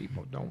this?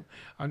 People don't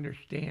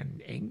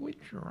understand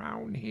English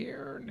around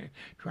here, and they're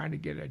trying to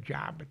get a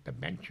job at the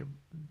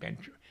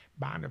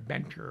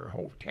Bonaventure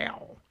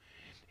Hotel,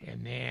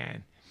 and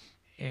then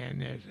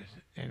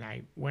and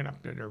I went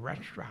up to the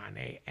restaurant.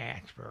 They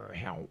asked for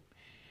help.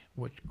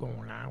 What's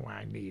going on?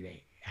 I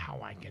need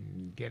how I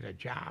can get a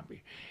job.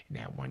 And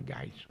that one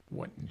guy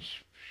wouldn't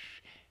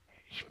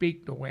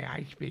speak the way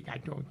I speak. I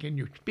told him, "Can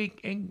you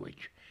speak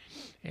English?"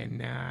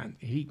 And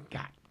he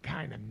got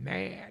kind of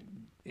mad.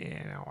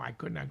 I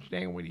couldn't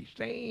understand what he's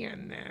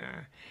saying,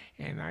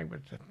 and I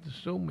was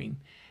assuming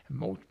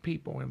most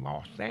people in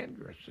Los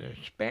Angeles are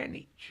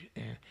Spanish.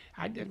 And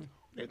I just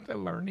it's a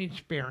learning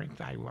experience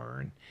I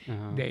learned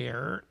uh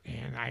there,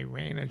 and I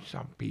ran into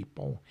some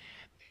people.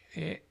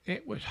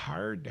 It was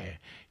hard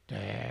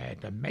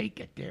to make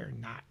it there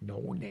not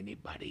knowing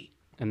anybody.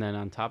 And then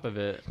on top of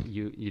it,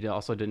 you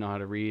also didn't know how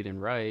to read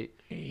and write,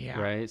 Yeah,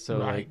 right? So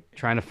right. like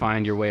trying to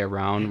find your way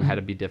around had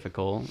to be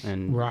difficult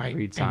and Right.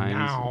 read And signs.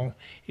 now,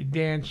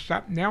 then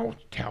something else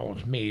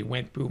tells me,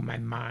 went through my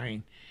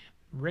mind,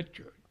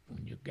 Richard,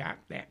 when you got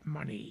that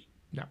money,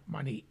 enough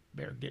money,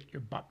 better get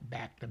your butt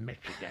back to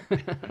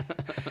Michigan.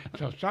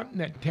 So something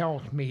that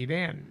tells me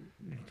then,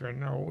 from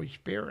the Holy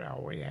Spirit,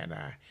 always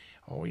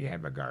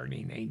have a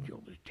guardian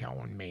angel that's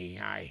telling me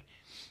I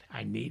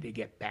need to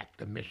get back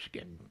to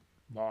Michigan.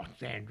 Los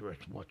Angeles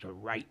was a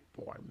right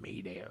for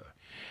me there.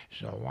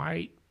 So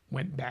I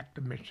went back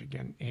to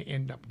Michigan and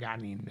ended up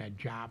getting a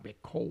job at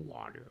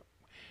Coldwater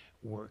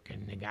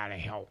working. I got to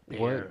help What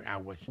there. I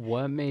was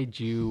what made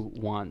you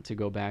want to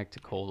go back to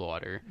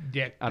Coldwater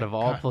just out of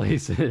all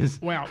places?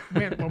 well,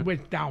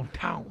 with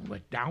downtown,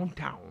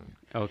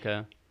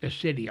 Okay. the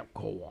city of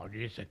Coldwater,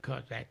 just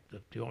because that's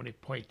the only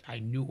place I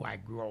knew I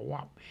grew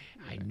up.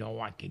 I know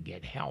I could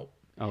get help,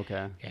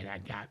 Okay. and I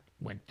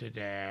went to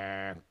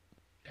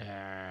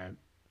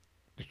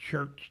the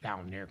church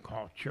down there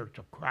called Church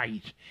of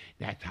Christ.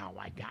 That's how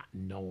I got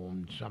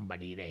known.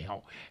 Somebody they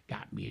helped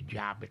got me a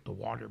job at the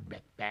water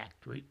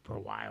factory for a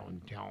while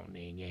until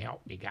they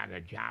helped me got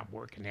a job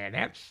working there.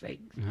 That's Okay.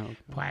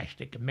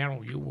 plastic and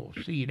metal. You will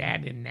see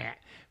that in that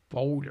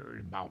folder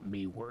about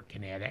me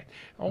working at it.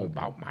 Oh,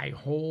 about my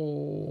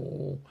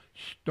whole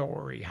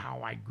story,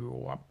 how I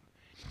grew up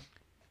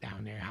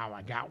down there, how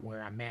I got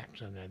where I'm at.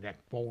 So that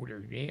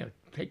folder, yeah,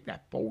 take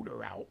that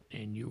folder out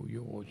and you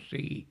will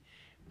see.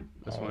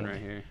 This one right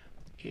here.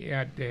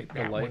 Yeah, that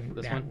light, one,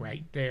 this that one?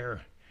 right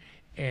there.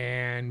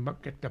 And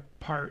look at the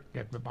part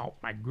that's about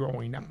my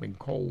growing up in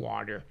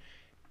Coldwater.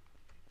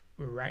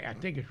 Right, I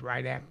think it's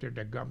right after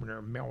the Governor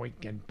of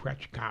Milliken press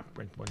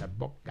conference when the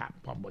book got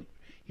published.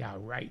 Yeah,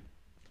 right.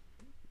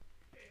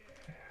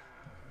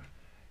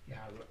 Yeah,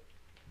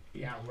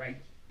 yeah,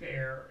 right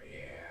there.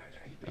 Yeah,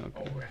 I think.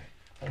 Okay. Oh,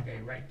 right.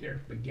 Okay, right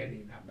there's the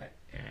beginning of it.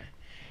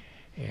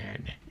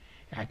 And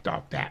I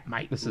thought that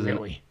might This is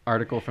really an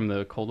article from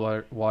the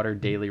Coldwater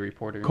Daily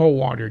Reporter.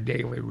 Coldwater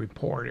Daily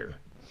Reporter.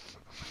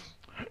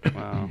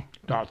 Wow.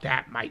 Thought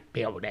that might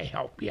be able to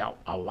help you out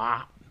a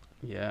lot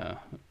Yeah.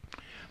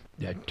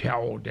 to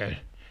tell the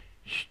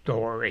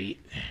story.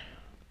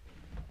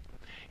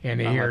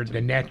 And I'll here, have to-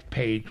 the next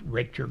page,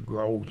 Richard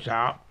grows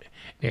up.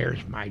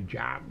 There's my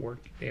job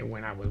work there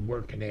when I was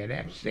working at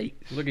FC.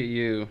 Look at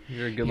you.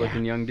 You're a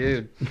good-looking young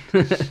dude.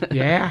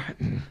 Yeah,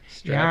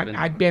 Strapping.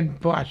 I've been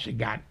fussy,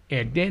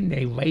 and then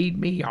they laid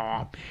me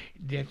off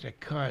just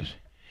because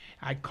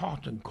I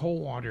caused in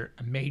Coldwater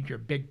a major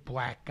big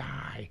black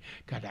eye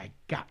because I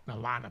gotten a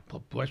lot of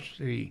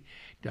publicity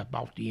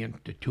about the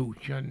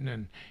institution,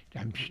 and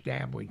I'm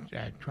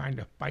trying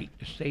to fight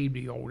to save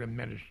the old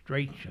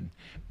administration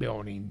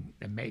building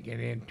and make it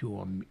into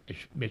a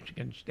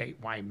Michigan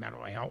statewide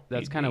mental health.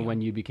 That's kind of museum.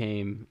 when you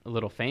became a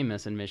little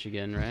famous in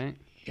Michigan, right?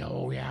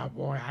 Oh yeah,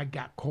 boy, I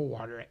got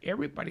Coldwater.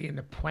 Everybody in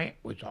the plant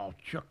was all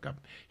shook up,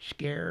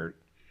 scared.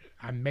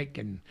 I'm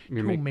making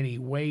too many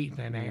waves,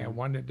 and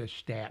one of the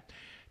staff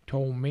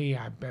told me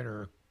I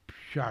better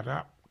shut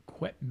up,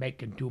 quit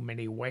making too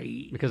many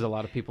waves. Because a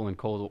lot of people in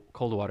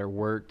Coldwater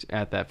worked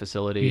at that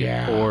facility,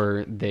 Yeah.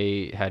 or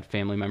they had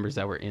family members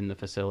that were in the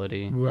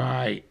facility,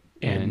 Right,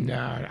 and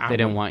they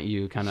didn't want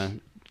you kind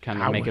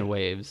of making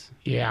waves.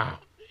 Yeah,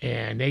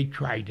 and they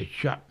tried to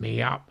shut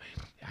me up.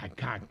 I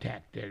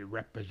contacted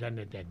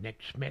Representative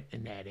Nick Smith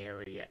in that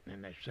area,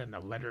 and I sent a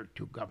letter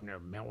to Governor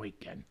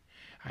Milliken.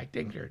 I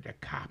think there's a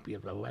copy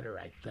of the letter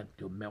I sent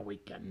to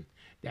Milliken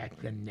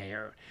that's in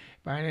there.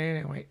 But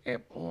anyway,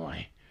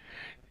 boy,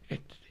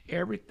 it's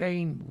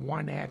everything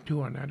one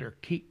after another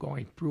keep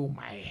going through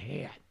my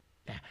head.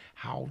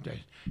 How to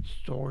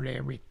sort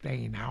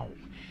everything out.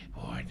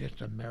 Boy,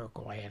 it's a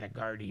miracle. I had a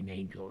guardian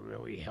angel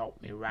really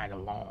help me right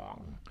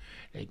along.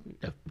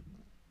 To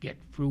get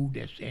through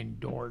this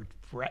indoor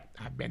threat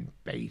I've been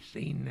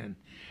facing, and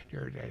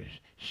there's a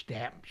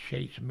staff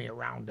chasing me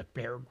around the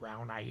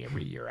fairground.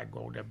 Every year I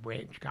go to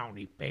Branch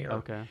County Fair.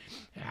 Okay.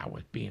 And I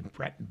was being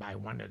threatened by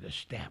one of the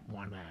staff,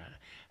 want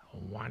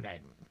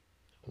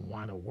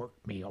to work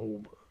me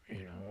over.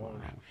 You know,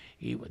 Wow.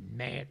 he was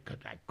mad because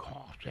I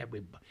cost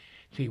everybody.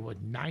 See,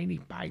 with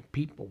 95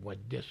 people were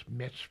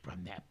dismissed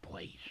from that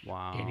place.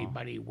 Wow.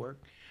 Anybody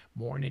worked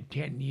more than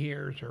 10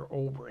 years or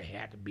over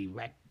had to be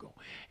let go.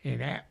 And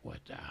that was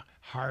the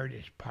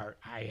hardest part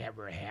I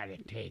ever had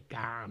to take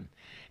on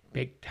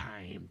big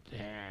time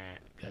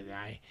because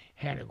I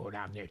had to go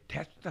down there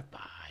testify,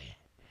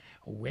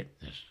 a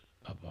witness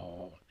of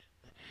all.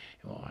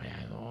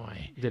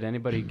 Did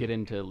anybody get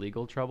into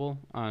legal trouble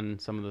on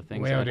some of the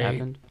things Well, that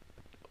happened?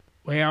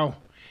 Well,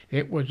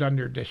 it was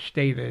under the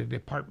state of the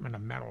Department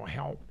of Mental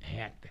Health.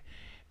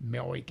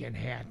 Milliken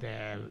had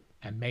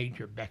a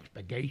major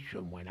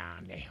investigation went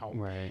on to help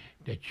Right.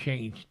 to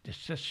change the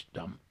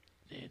system,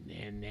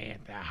 and they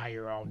had to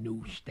hire all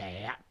new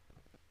staff.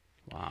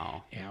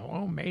 Wow. Yeah,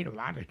 well, made a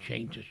lot of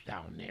changes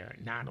down there.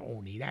 Not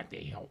only that,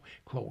 they helped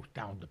close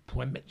down the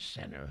Plymouth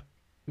Center.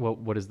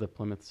 What is the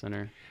Plymouth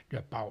Center?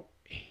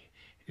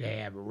 They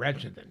have a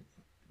resident,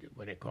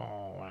 what they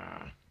call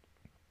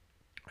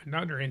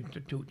another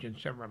institution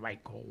similar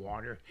like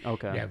Coldwater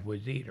Okay. that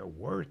was either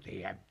worse.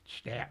 They have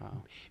staff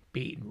Wow.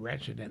 beating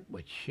resident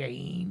with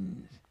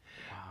chains.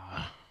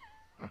 Wow.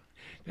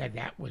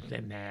 That was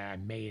in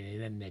made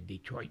it in the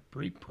Detroit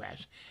Free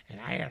Press, and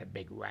I had a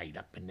big write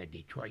up in the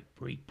Detroit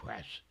Free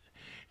Press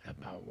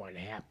about what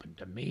happened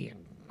to me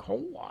in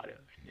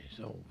Coldwater. And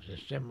so it was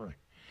a similar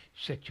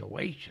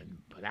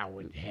situation, but I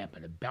was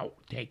having a belt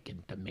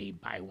taken to me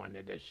by one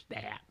of the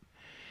staff.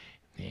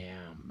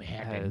 Yeah,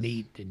 had That the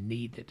is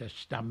need of the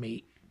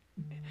stomach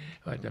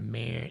or the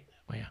man.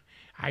 Well,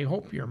 I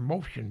hope your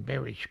emotion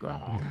very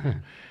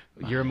strong.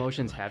 your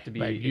emotions have to be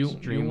But you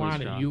extremely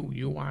wanna strong.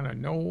 you wanna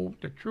know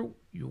the truth.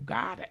 You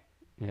got it.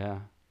 Yeah,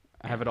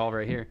 I have it all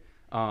right here.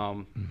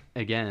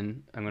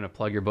 Again, I'm gonna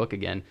plug your book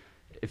again.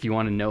 If you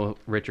want to know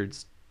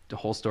Richard's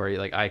whole story,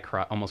 like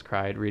almost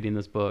cried reading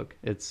this book.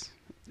 It's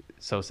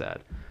so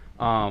sad.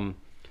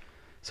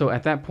 So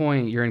at that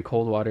point, you're in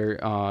Coldwater.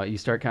 You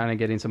start kind of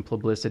getting some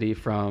publicity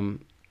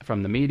from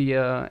the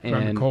media From the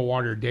and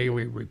Coldwater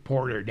Daily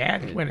Reporter.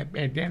 That's when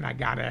and then I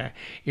got a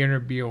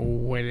interview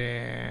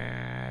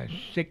with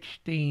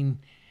 16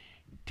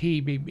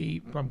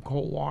 TV from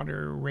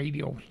Coldwater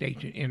radio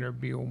station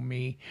interview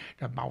me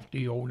about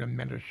the old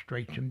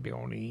administration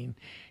building,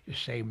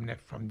 saving it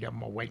from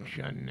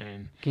demolition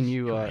and can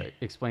you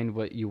explain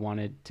what you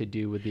wanted to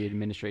do with the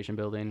administration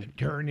building?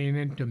 turning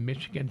into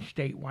Michigan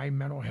Statewide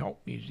Mental Health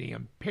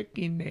Museum,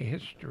 picking the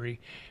history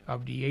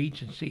of the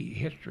agency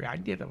history. I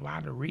did a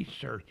lot of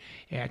research.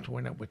 That's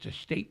when it was a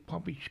state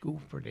public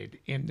school for the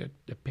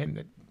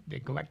independent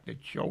neglected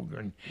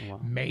children,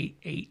 Wow. May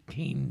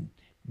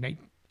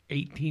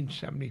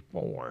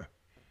 1874.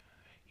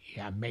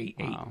 Yeah, May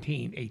Wow.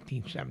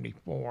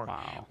 1874,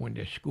 Wow. when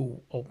the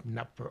school opened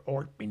up for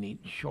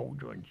orphanage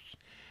children.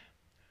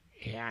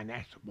 Yeah, and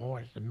it's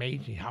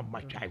amazing how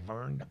much I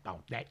learned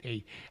about that.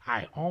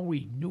 I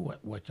always knew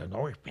it was an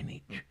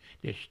orphanage.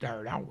 They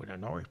started out with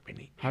an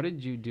orphanage. How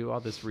did you do all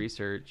this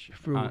research?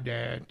 Through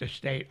the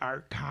state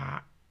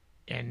archive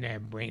and the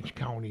Branch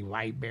County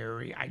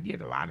Library. I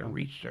did a lot of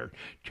research.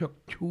 Took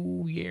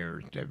 2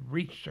 years to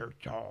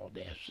research all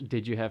this.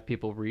 Did you have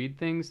people read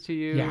things to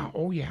you? Yeah,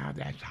 oh yeah,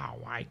 that's how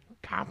I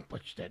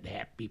accomplished it.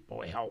 Had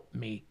people help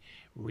me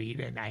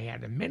read it. I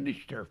had a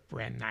minister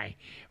friend I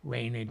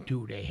ran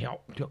into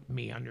that took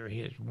me under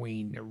his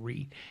wing to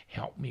read,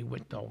 helped me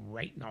with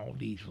writing all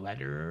these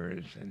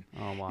letters, and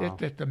Oh wow. it's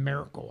just a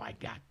miracle I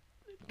got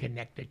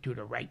connected to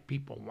the right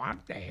people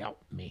want to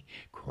help me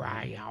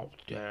cry out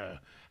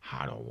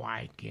how do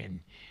I can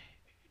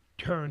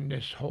turn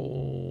this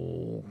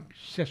whole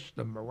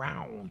system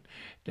around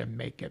to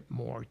make it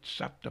more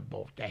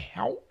acceptable to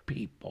help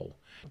people.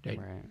 Right.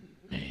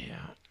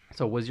 Yeah.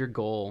 So was your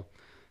goal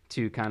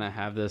to kind of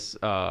have this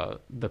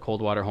the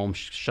Coldwater home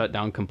shut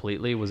down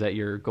completely? Was that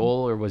your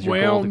goal, or was your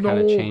goal to kind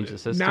of change the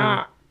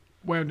system?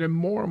 Well, the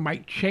more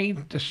might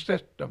change the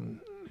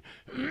system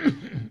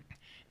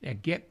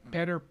and get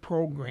better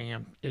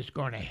programs is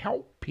going to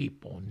help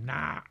people,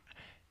 not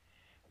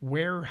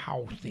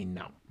warehousing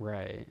them.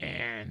 Right.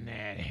 And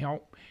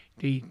help.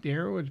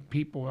 There was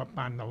people up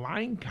on the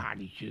line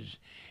cottages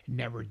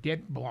never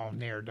did belong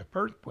there in the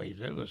first place.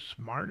 It was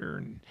smarter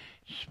than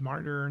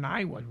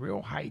I was,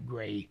 real high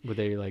grade. Were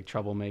they like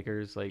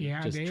troublemakers, like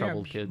Yeah, just they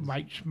troubled have kids?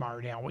 like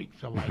smart alecks,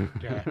 so like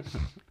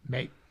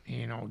make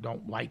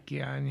don't like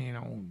you,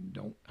 and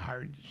don't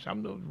hard. Some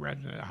of those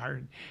residents are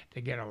hard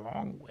to get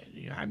along with.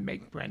 I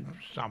make friends with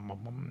some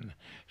of them.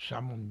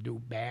 Some of them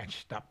do bad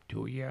stuff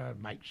to you,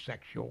 like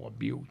sexual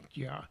abuse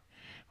you,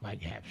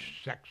 like have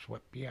sex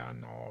with you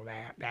and all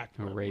that. That's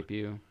Or what rape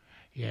you?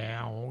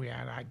 yeah, oh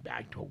yeah,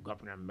 I told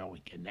Governor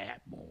Milliken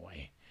that,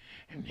 boy.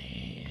 And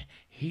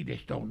he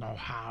just don't know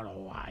how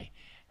do I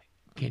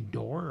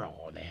endure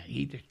all that.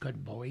 He just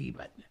couldn't believe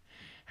it.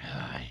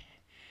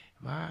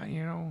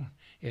 Well,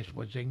 it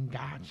was in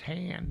God's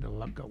hand to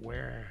look at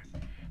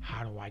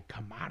how do I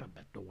come out of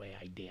it the way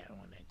I did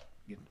when it.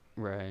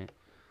 Right.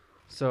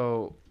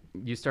 So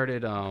you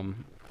started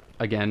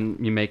again,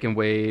 you making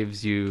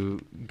waves. You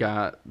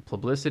got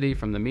publicity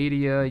from the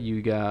media.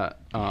 You got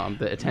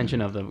the attention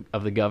of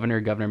the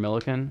Governor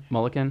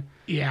Mulliken.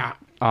 Yeah,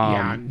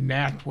 yeah, and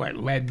that's what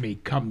led me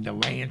come to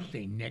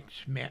Lansing. Nick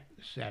Smith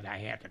said I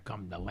had to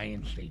come to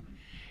Lansing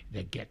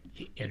to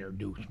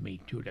introduce me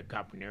to the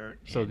governor.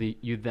 So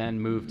you then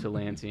moved to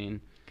Lansing.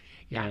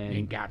 Yeah,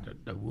 and got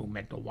the room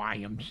at the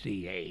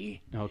YMCA.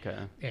 Okay.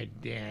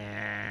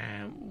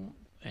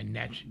 And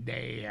next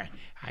day,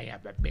 I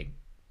have a big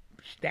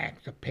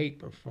stacks of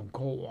paper from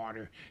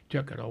Coldwater.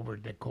 Took it over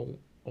the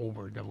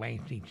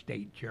Lansing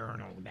State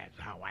Journal. That's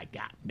how I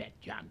met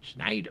John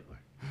Snyder.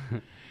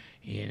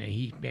 And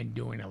he's been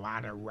doing a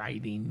lot of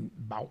writing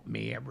about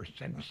me ever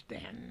since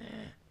then.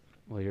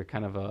 Well, you're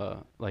kind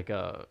of like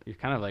a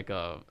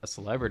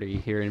celebrity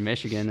here in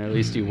Michigan, or at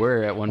least you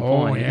were at one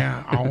point. Oh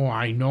yeah,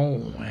 I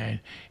know. And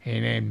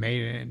then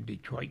made it in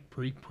Detroit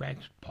Free Press.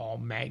 Paul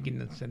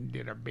Magnuson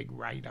did a big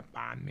write up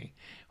on me.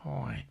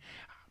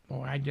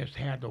 I just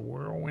had the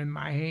world in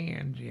my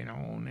hands,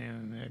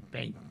 and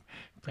thank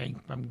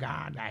from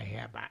God I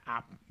have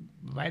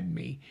led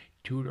me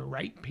to the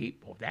right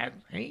people. That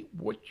ain't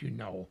what you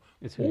know.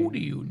 It's Who do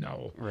you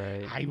know?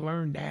 Right. I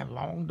learned that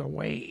along the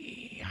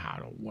way.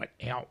 What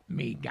helped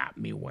me, got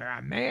me where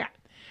I'm at.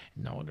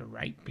 Know the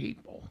right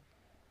people.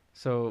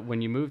 So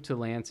when you move to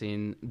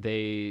Lansing,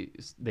 they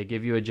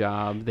give you a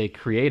job. They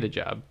create a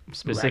job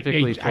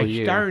specifically for I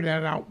you.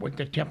 started out with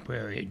the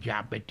temporary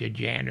job at the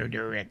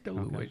janitor at the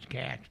Lewis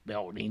Katz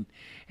building,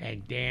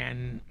 and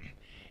then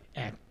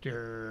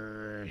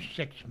after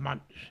 6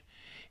 months,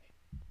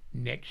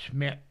 Nick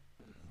Smith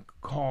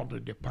called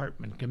the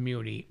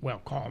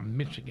called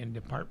Michigan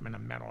Department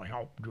of Mental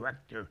Health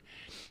director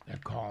to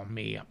call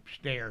me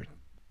upstairs.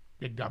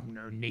 The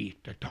governor needs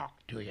to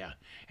talk to you,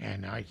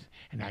 and I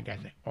got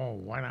to say, oh,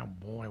 what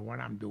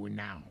I'm doing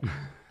now.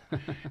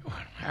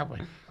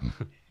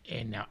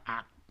 And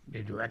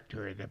the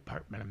director of the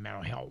Department of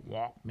Mental Health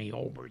walked me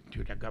over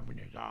to the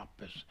governor's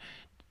office.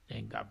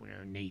 And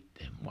Governor Neat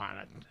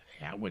wanted.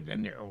 I was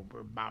in there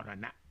over about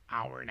an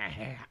hour and a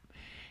half,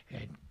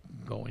 and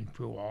going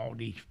through all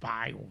these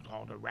files,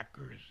 all the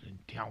records, and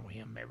tell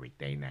him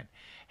everything that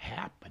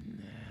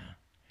happened.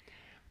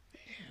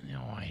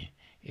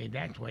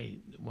 That's why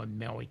when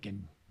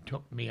Milliken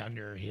took me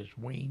under his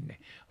wing,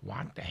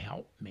 want to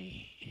help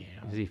me.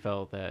 Because he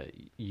felt that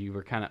you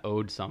were kind of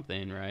owed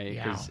something, right?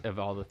 Because of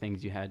all the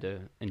things you had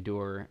to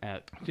endure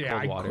at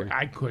Coldwater.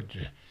 I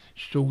could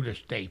sue the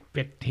state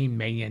 $15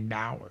 million.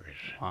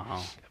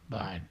 Wow.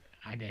 But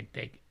I didn't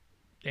think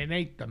it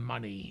ain't the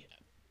money.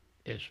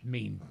 It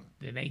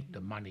ain't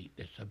the money.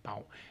 It's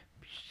about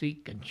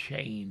seeking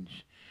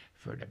change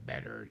for the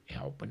better,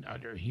 helping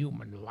other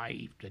human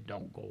life that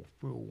don't go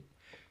through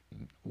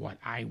what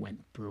I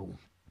went through.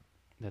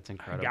 That's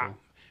incredible.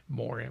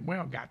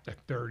 Got the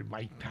third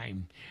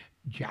lifetime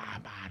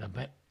job out of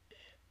it.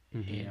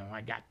 Mm-hmm.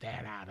 I got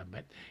that out of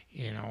it.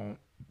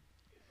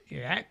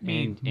 That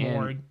means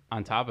more. And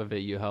on top of it,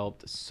 you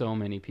helped so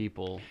many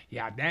people.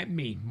 Yeah, that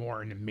means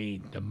more than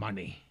the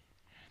money.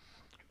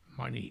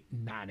 Money,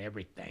 not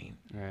everything.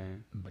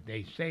 Right. But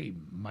they say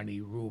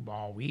money rule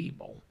all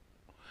evil.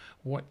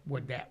 What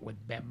would that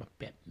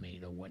benefit me?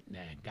 That wouldn't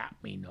have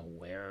got me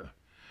nowhere.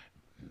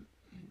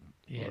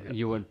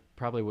 You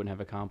probably wouldn't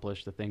have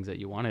accomplished the things that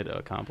you wanted to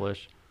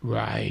accomplish.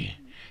 Right.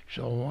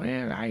 So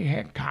I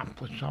had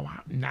accomplished a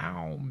lot.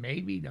 Now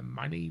maybe the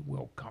money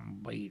will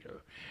come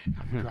later.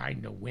 I'm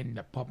trying to win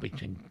the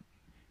publishing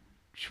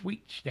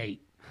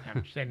sweepstake.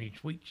 I'm sending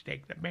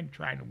sweepstakes. I've been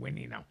trying to win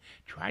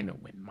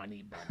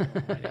money, but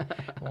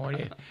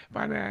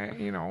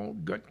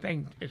good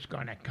thing it's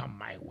gonna come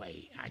my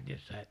way. I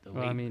just have to.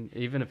 Well, I mean,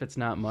 even if it's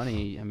not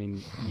money, I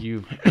mean,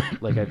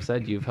 like I've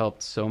said, you've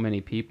helped so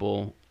many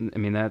people. I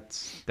mean,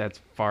 that's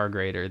far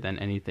greater than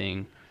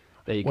anything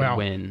that you could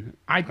win.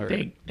 I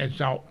think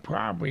that's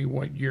probably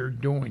what you're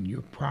doing.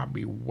 You're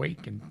probably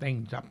waking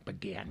things up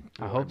again.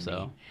 I hope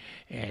so.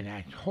 And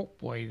that's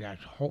hopefully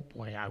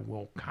I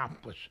will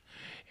accomplish.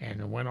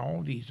 And when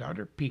all these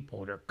other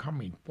people that are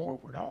coming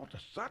forward, all the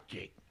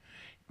subject,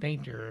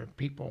 think there are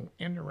people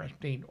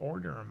interested in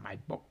ordering my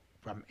book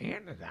from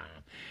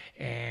Amazon.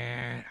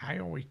 And I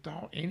always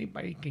thought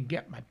anybody can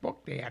get my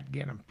book. They have to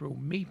get them through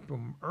me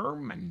from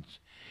Ehrman's.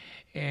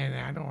 And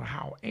I don't know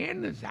how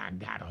Amazon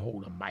got a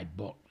hold of my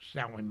book,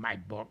 selling my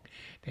book.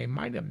 They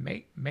might have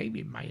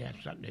maybe it might have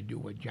something to do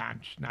with John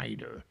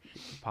Snyder.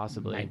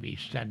 Possibly. Maybe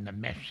send a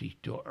message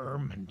to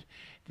Ehrman,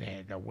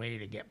 the way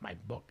to get my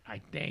book,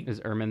 I think.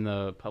 Is Ehrman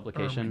the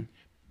publication?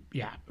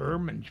 Yeah,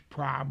 Ehrman's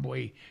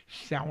probably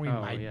selling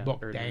my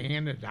book to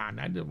Amazon.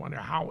 I just wonder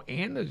how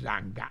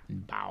Amazon got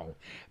involved.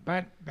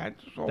 But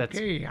that's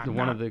okay. That's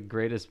one of the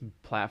greatest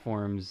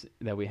platforms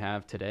that we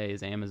have today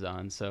is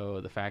Amazon.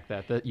 So the fact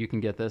that you can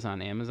get this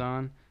on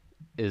Amazon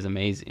is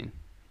amazing.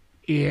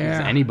 Yeah.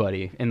 Because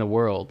anybody in the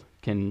world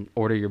can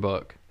order your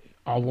book.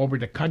 All over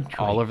the country.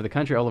 All over the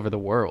country, all over the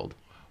world.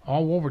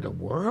 All over the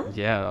world?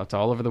 Yeah, it's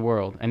all over the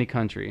world. Any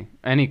country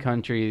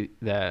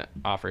that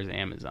offers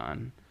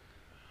Amazon.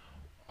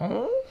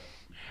 Oh,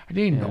 I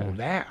didn't know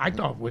that. I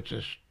thought it was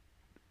just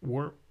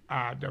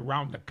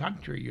around the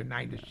country,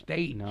 United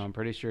States. No, I'm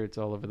pretty sure it's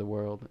all over the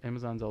world.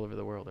 Amazon's all over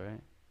the world,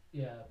 right?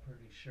 Yeah,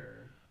 pretty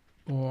sure.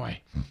 Boy,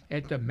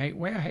 it's amazing.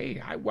 Well,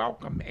 hey, I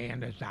welcome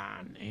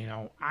Amazon.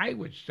 I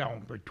would sell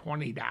them for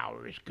 $20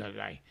 because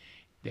I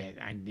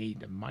need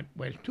the money.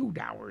 Well, it's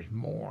 $2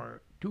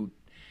 more.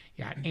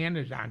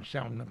 Amazon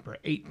selling them for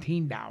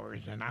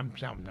 $18, and I'm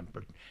selling them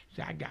for.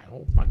 See, I got a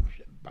whole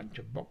bunch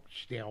of books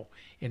still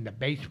in the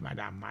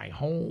basement on my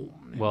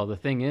home. Well, the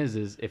thing is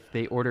if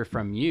they order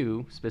from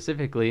you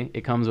specifically,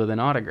 it comes with an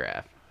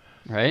autograph,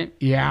 right?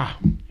 Yeah.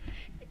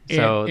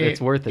 So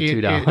it's worth the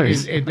 $2.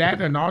 Is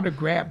that an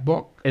autograph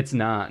book? It's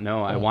not.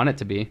 No, I want it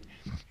to be.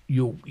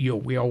 You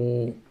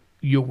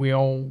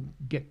will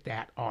get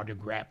that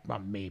autograph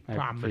from me.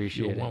 Promise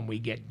you when we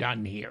get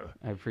done here.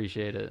 I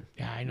appreciate it.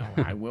 Yeah, I know.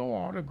 I will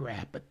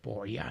autograph it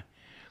for you.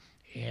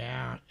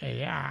 Yeah.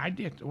 I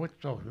just what's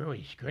so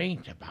really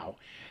strange about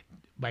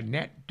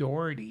Lynette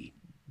Doherty's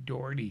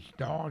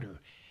daughter,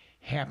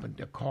 happened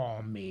to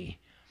call me,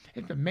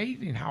 it's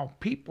amazing how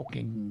people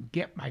can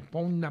get my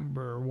phone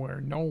number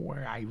or know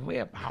where I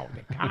live, how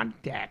to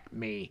contact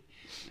me.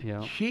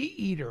 Yeah. She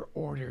either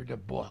ordered a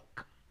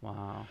book.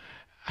 Wow.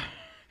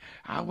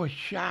 I was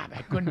shocked.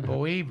 I couldn't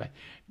believe it.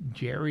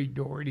 Jerry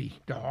Doherty's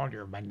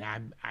daughter, but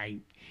I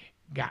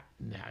got,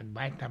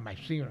 last time I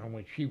seen her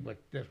when she was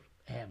this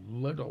had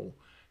little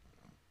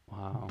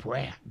Wow.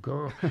 brat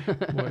girl.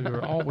 Well,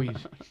 they're always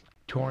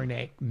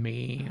tornate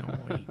me,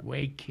 the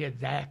way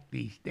kids act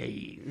these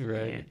days.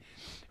 Right. And,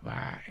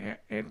 wow,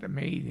 it's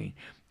amazing.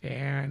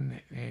 And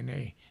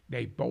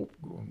they both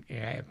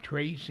have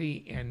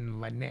Tracy and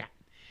Lynette.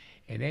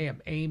 And they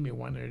have Amy,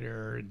 one of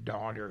their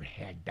daughters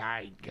had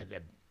died because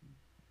of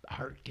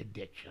heart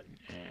condition.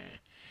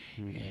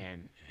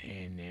 And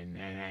then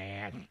I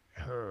asked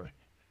her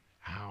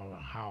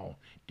how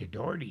the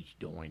Doherty's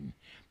doing.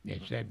 They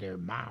said their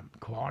mom,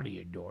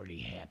 Claudia Doherty,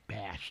 had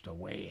passed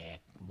away, had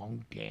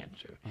lung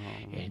cancer,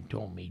 and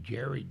told me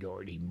Jerry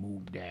Doherty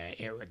moved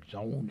to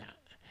Arizona.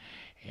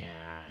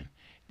 And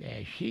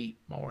she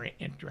more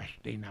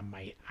interesting than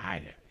my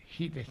either.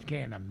 She just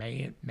can't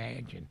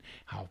imagine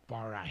how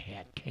far I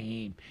had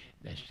came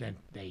since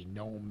they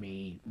know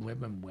me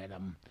living with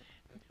them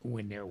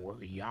when they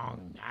were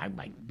young. I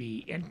might be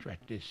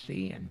interested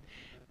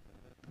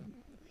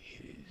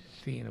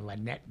seeing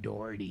Lynette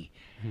Doherty.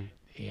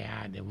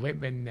 Yeah, they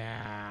live in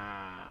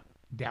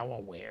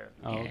Delaware,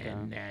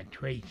 and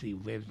Tracy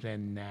lives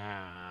in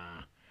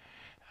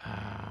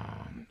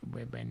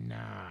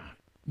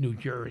New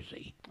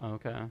Jersey.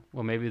 Okay.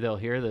 Well, maybe they'll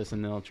hear this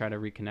and they'll try to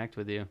reconnect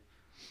with you.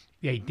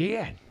 They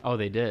did. Oh,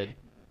 they did.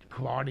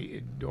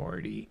 Lynette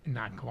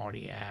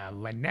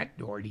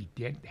Doherty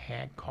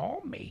had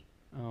called me.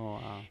 Oh,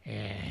 wow.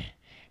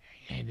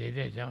 And they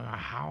just don't know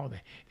how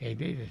they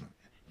just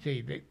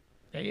see that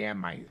they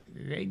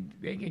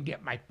can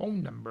get my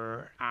phone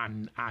number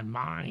on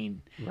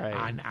mine.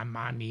 Right. I'm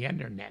on the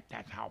internet.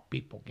 That's how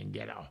people can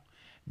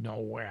know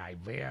where I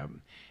live.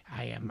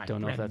 I am my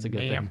Don't know if friend that's a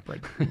good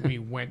Manfred. We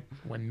went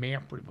when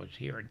Manfred was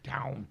here in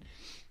town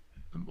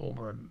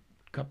over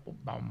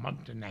about a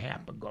month and a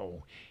half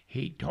ago.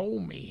 He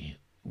told me,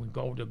 we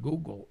go to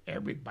Google,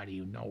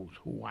 everybody knows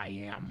who I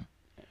am.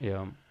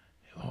 Yeah.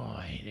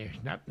 Oh, there's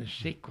nothing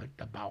secret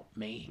about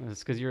me. It's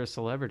because you're a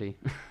celebrity.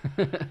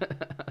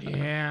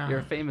 Yeah. You're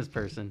a famous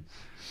person.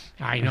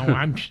 I know.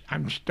 I'm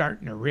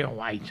starting to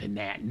realize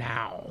that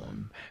now.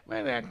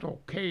 Well, that's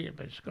okay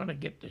if it's going to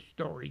get the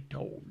story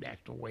told.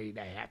 That's the way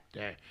they have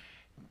to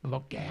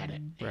look at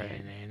it.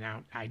 Right. And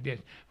I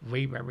just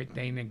leave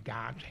everything in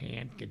God's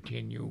hand,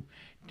 continue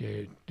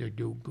to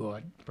do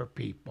good for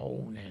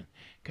people.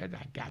 Because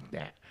I got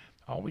that,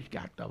 always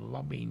got the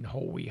loving,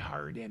 holy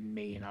heart in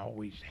me and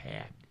always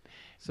had.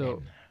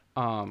 So,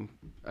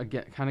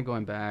 again, kind of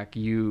going back,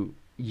 you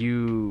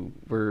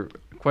were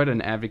quite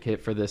an advocate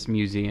for this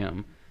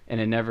museum, and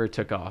it never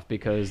took off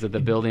because the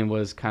building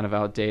was kind of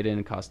outdated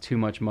and cost too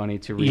much money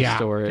to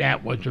restore it. Yeah,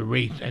 that was the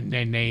reason. And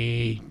then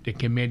the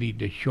committee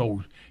to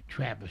show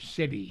Traverse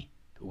City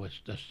was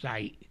the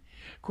site.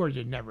 Of course,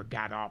 it never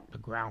got off the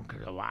ground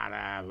because a lot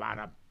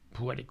of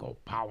political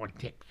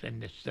politics in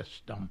the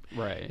system.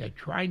 Right. They're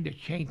trying to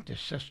change the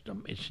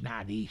system. It's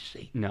not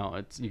easy.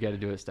 No, you got to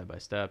do it step by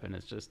step, and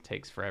it just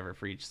takes forever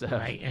for each step.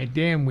 Right, and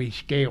then we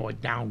scale it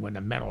down with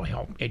a mental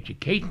health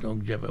educational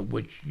exhibit,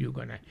 which you're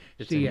gonna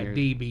see a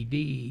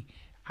DVD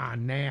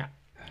on that.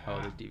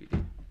 Oh, the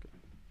DVD.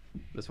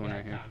 This one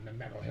right here. On the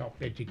mental health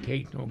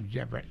educational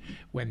exhibit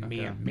when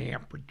me and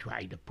Manfred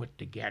tried to put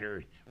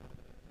together.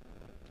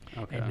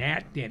 Okay. And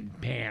that didn't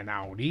pan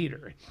out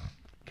either.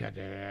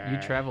 You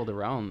traveled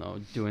around though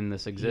doing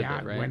this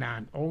exhibit, right?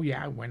 I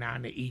went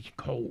on the East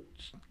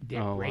Coast,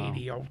 did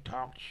radio,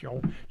 talk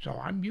show. So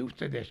I'm used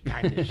to this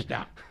kind of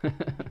stuff.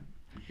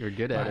 You're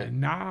good at it.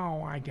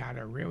 Now I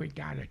really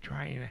gotta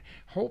try and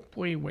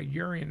hopefully what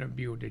your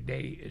interview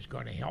today is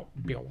gonna help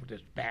build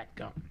this back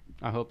up.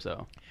 I hope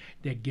so.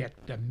 To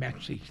get the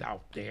message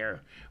out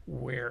there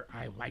where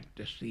I like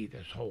to see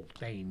this whole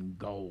thing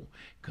go,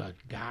 because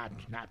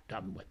God's not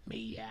done with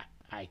me yet.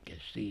 I can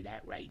see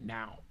that right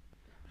now.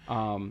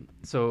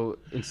 So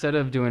instead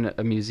of doing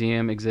a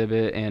museum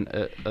exhibit and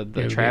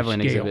the traveling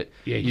exhibit,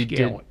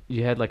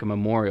 you had like a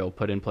memorial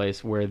put in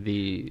place where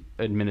the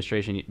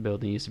administration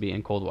building used to be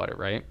in Coldwater,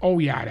 right? Oh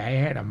yeah, I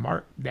had a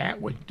mark that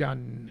was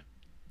done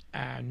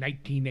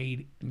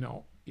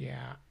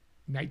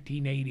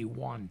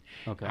 1981.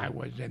 Okay. I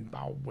was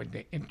involved with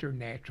the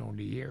International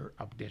Year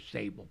of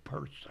Disabled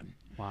Person.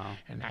 Wow.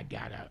 And I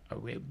got a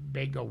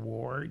big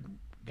award,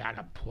 got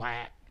a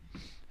plaque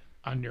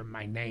under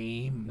my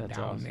name. That's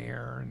down awesome.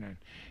 There, and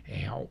it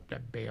helped to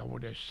be able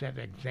to set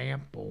an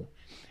example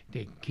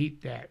to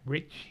keep that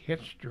rich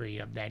history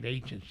of that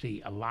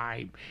agency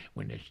alive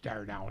when it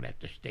started out at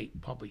the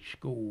State Public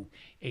School,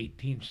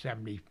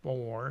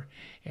 1874,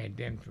 and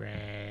then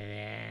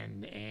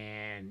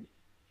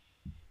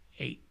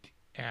I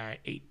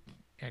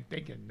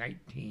think in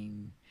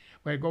 19.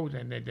 Well, it goes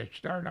in. They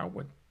start out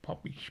with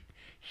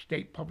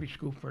State Public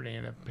School for the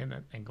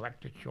Independent and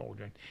Neglected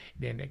Children.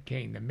 Then it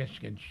came the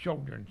Michigan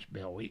Children's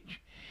Village,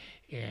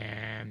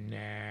 And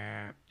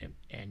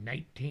in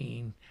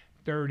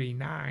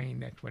 1939,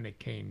 that's when it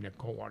came to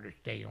Coldwater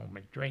State Home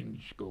and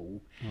Training School.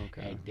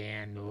 Okay. And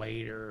then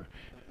later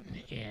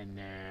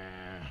in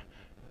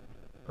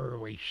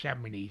early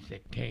 70s,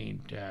 it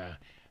came to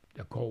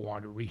the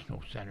Coldwater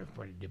Regional Center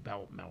for the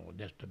Developmental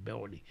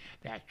Disability.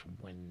 That's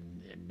when,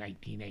 in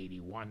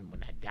 1981,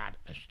 when I got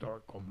a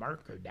historical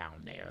marker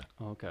down there.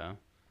 Okay.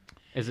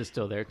 Is it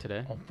still there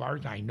today? As far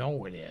as I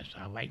know it is.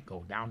 I like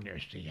go down there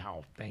to see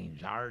how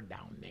things are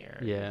down there.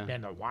 Yeah. It's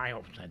been a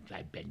while since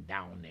I've been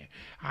down there.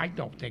 I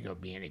don't think there'll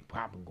be any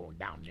problem going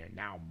down there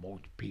now.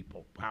 Most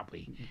people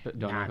probably But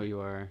don't know who you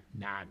are.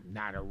 not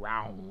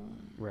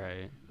around.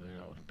 Right. You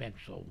know, it's been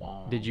so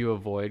long. Did you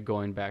avoid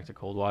going back to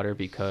Coldwater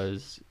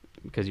because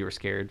you were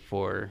scared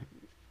for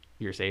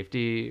your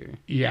safety? Or?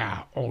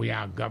 Yeah. Oh,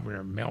 yeah.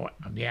 Governor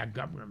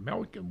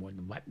Milliken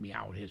wouldn't let me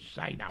out his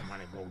sight. I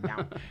want to go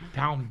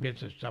downtown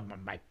visit some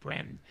of my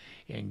friends.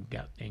 And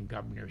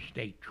Governor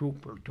State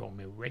Trooper told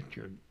me,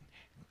 Richard,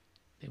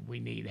 that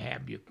we need to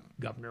have you.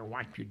 Governor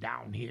wants you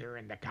down here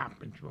in the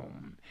conference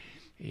room.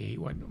 He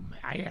wouldn't.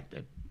 I had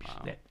to.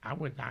 I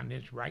was on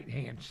his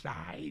right-hand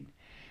side.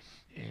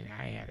 And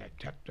I had a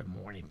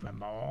testimony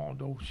from all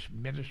those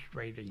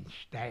administrative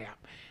staff.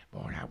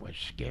 Boy, I was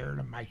scared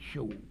of my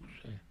shoes.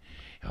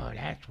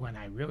 That's when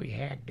I really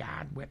had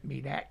God with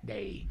me that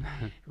day,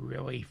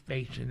 really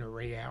facing the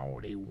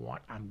reality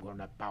what I'm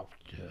about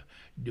to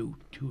do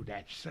to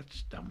that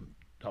system,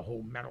 the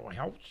whole mental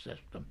health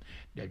system.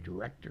 The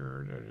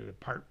director of the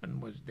department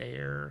was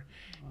there,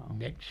 wow.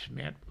 Nick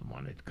Smith,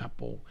 a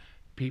couple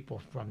people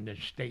from the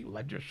state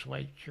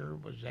legislature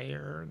was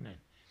there, and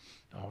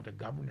all the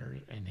governor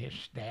and his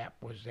staff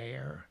was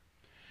there.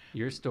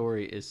 Your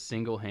story is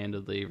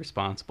single-handedly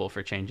responsible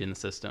for changing the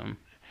system.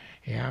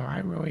 Yeah, I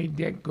really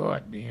did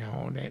good. You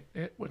know,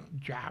 it was a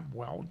job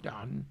well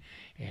done,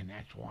 and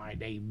that's why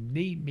they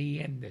need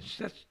me in the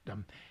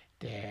system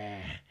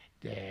to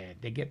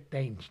get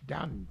things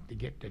done, to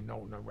get to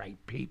know the right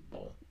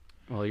people.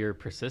 Well, you're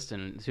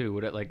persistent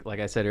too. Like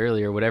I said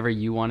earlier, whatever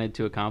you wanted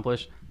to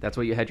accomplish, that's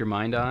what you had your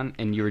mind on,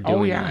 and you were doing.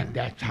 Oh yeah, that.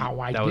 That's how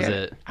I did. That was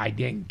it. I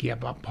didn't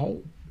give up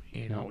hope.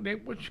 You know,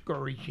 it was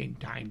discouraging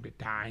time to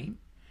time,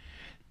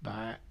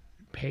 but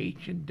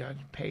patience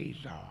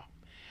pays off.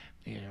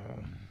 You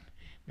know,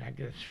 I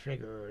just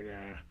figured,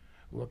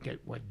 look at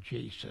what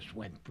Jesus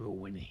went through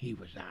when he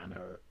was on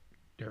earth,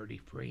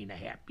 33 and a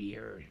half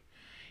years.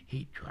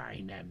 He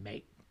trying to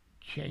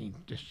change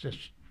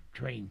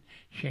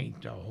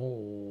the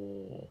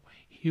whole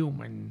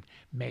human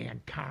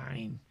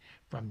mankind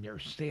from their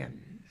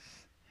sins.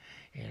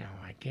 You know,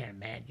 I can't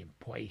imagine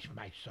place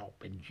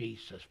myself in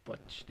Jesus'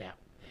 footsteps.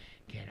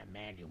 Can't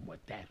imagine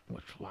what that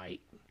was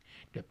like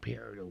to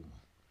appear to,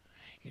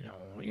 you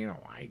know,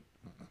 I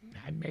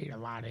made a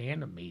lot of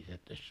enemies. A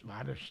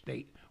lot of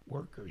state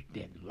workers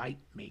didn't like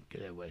me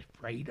because they were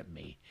afraid of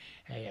me.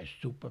 A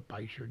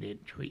supervisor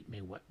didn't treat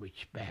me with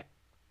respect.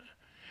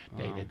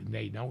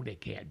 They know they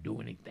can't do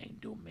anything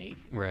to me.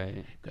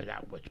 Right. Because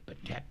I was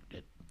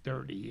protected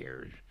 30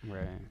 years.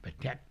 Right.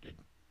 Protected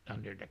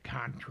under the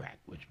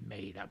contract was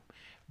made up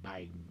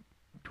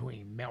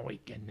between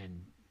Milliken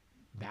and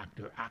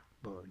Dr.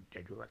 Akbar,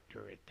 the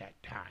director at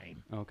that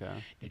time.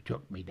 Okay. They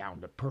took me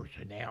down to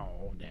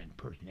personnel, and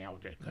personnel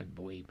just couldn't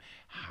believe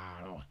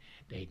how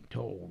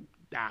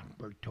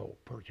Akbar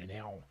told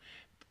personnel,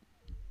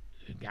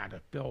 you got to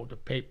fill the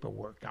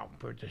paperwork out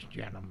for this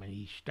gentleman.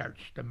 He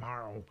starts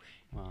tomorrow.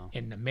 Wow.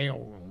 In the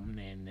mailroom,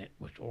 and it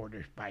was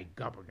orders by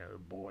governor.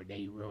 Boy,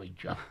 they really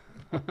jumped.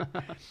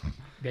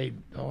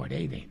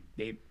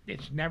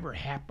 It's never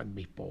happened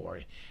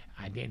before.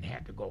 I didn't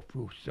have to go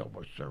through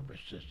civil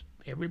services.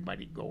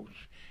 Everybody goes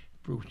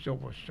through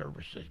civil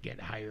services, get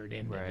hired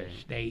into the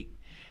state,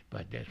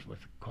 but this was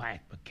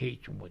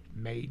classification was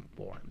made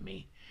for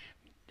me.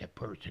 The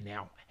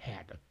personnel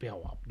had to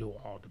do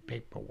all the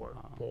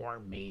paperwork for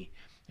me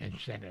and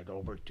send it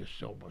over to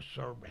civil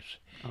service.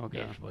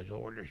 Okay. This was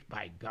orders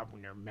by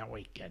Governor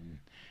Milliken.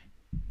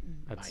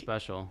 That's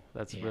special.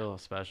 That's real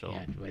special.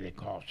 Yeah, that's what they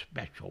call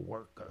special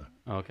worker.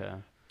 Okay.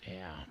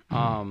 Yeah.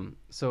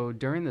 So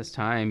during this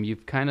time,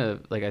 you've kind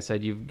of, like I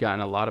said, you've gotten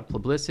a lot of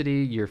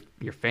publicity. You're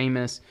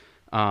famous.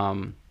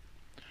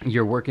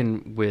 You're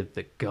working with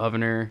the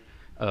governor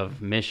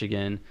of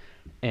Michigan,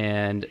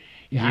 and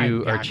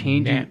you are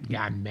changing.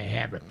 I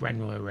have a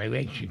friendly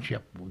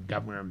relationship with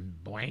Governor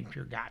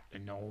Blanchard. Got to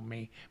know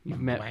me.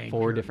 You've met Blanchard,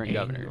 4 different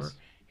governors.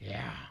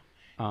 Yeah.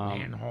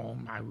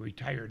 Granholm. I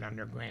retired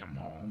under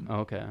Granholm.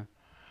 Okay.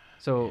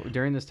 So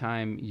during this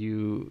time,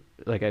 you,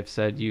 like I've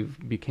said, you've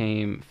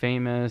became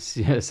famous.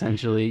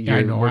 Essentially,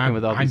 you're working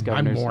with all these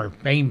governors. I'm more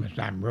famous.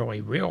 I'm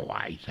really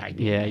realized.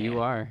 You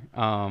are.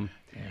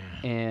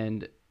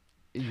 And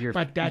you're.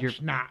 But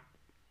that's not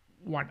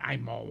what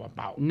I'm all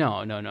about.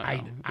 No.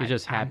 It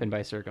just happened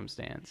by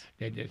circumstance.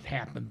 It just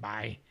happened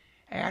by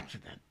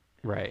accident.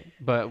 Right.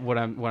 But what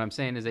I'm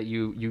saying is that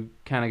you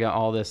kind of got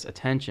all this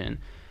attention,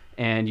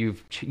 and you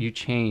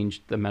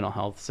changed the mental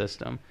health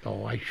system.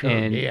 Oh, I sure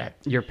and did.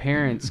 Your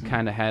parents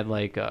kind of had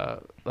like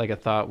a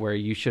thought where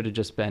you should have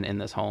just been in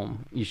this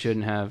home. You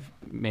shouldn't have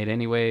made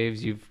any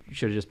waves. You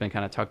should have just been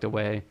kind of tucked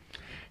away.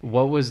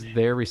 What was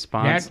their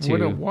response That's what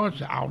it to? was.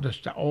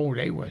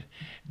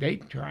 They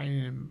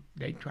trying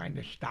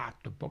to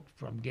stop the book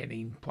from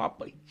getting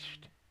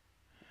published,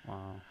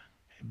 Wow.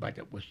 but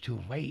it was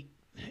too late.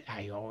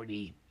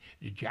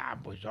 The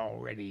job was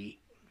already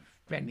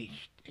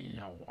finished,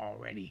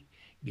 already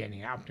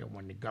getting out there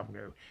when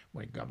Governor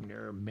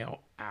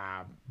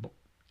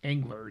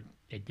Engler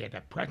did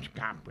a press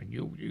conference.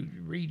 You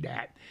read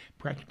that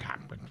press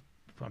conference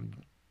from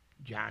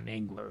John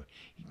Engler.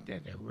 He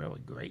did a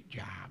really great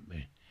job.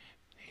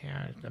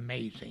 Yeah, it's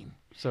amazing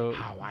So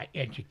how I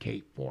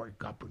educate 4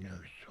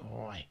 governors.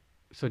 Boy.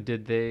 So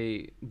did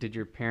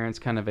your parents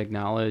kind of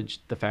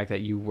acknowledge the fact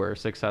that you were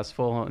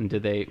successful, and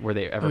were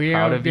they ever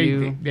proud of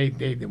you? They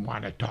didn't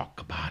want to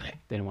talk about it.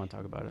 They didn't want to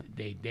talk about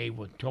it. They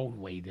were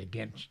totally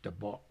against the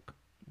book.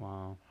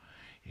 Wow.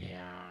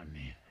 Yeah.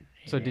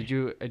 So did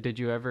you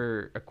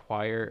ever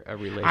acquire a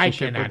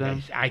relationship with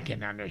them? I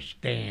can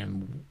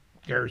understand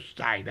their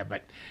side of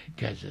it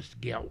because it's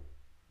guilt.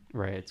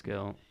 Right, it's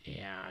guilt.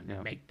 Yeah,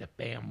 and make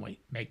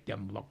make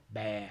them look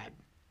bad.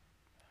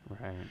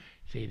 Right.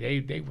 See,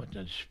 they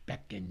wasn't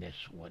expecting this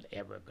was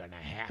ever gonna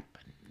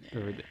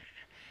happen.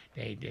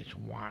 They just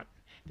want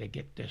to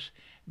get this.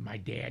 My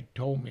dad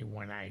told me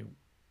when I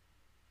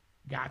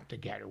got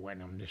together with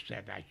him, they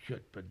said I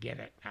should forget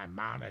it. I'm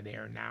out of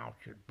there now.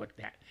 Should put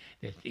that.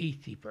 It's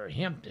easy for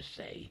him to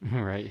say,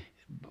 Right.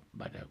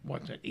 but it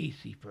wasn't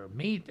easy for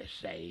me to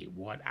say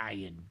what I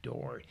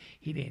endured.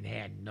 He didn't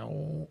have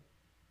no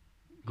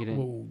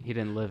clue. He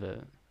didn't live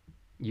it.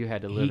 You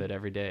had to live it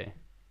every day.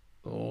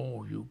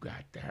 Oh, you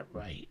got that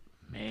right,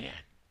 man.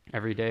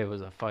 Every day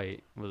was a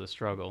fight, was a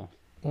struggle.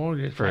 Oh,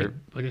 for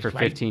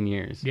 15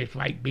 years. It's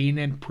like being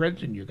in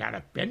prison. You got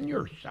to defend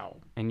yourself.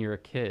 And you're a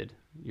kid.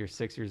 You're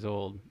 6 years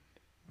old.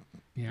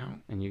 Yeah.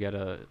 And you got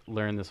to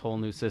learn this whole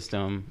new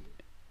system.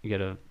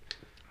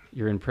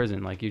 You're in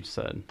prison, like you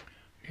said.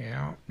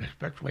 Yeah,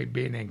 especially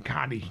being in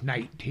Cottage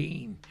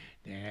 19.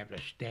 They have a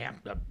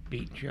stamp to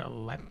beat you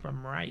left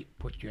from right,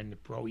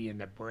 throw you in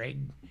the brig.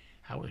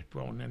 I was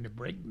thrown in the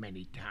brig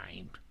many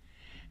times.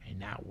 And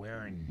not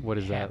wearing. What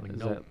is that? Is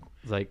that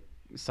like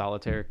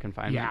solitary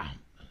confinement? Yeah.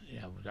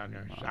 I was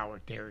under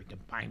solitary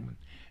confinement.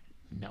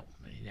 No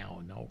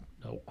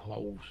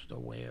clothes to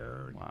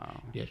wear.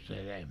 Wow. Just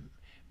a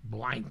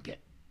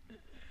blanket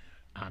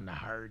on the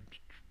hard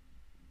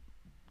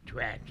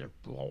transit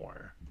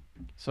floor.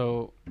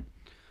 So,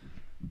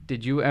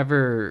 did you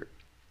ever,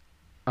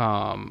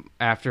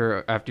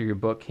 after your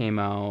book came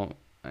out,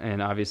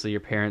 and obviously your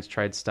parents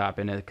tried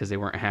stopping it because they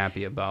weren't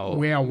happy about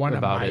one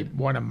it.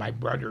 of my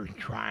brothers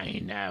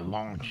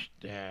launched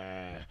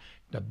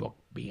the book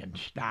being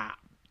stopped.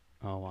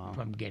 Oh, wow.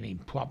 From getting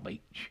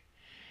published,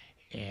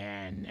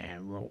 and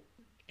wrote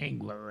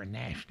Engler a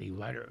nasty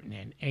letter, and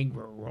then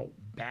Engler wrote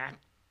back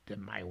to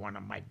one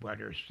of my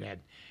brothers,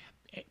 said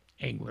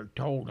Engler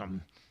told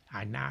him,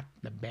 I'm not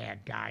the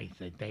bad guys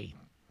that they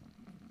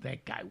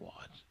think I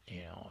was,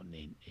 and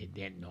they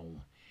didn't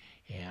know,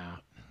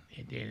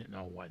 it didn't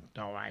know what,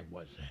 though I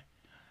was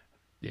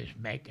just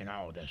making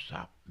all this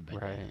up,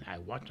 but right. I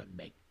wasn't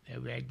making.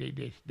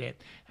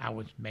 I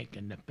was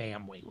making the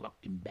family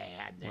looking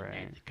bad, and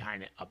right.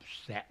 kind of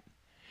upset.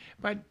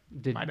 But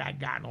I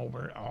got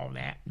over all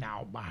that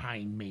now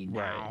behind me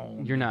now.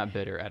 Right. You're not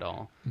bitter at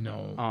all.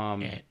 No.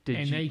 I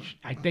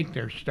think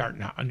they're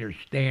starting to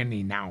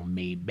understanding now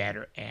me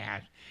better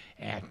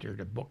after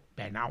the book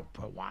been out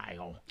for a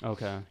while.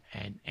 Okay.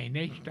 And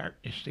they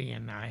start to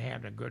seeing I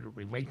had a good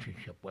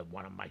relationship with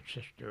one of my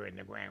sister in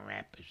the Grand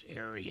Rapids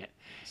area.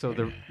 So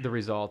the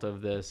result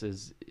of this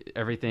is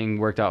everything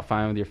worked out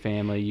fine with your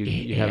family.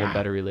 You have a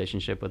better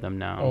relationship with them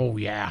now. Oh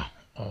yeah.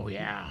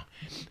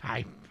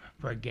 I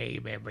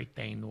forgave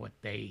everything what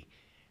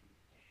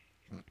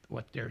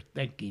their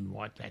thinking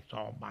was. That's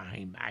all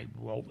behind me. I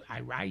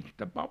rise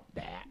above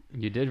that.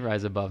 You did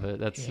rise above it.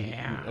 That's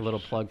a little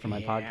plug for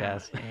my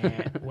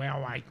podcast.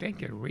 Well, I think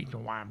the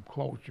reason why I'm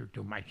closer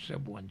to my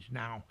siblings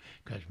now,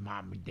 because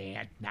mom and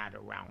dad's not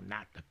around,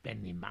 not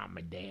defending mom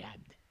and dad.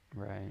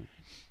 Right.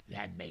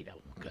 That made them,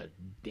 because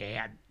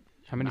dad.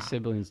 How many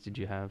siblings did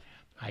you have?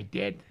 I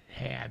did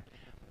had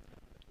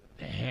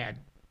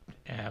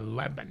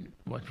 11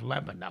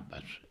 of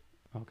us.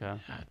 Okay.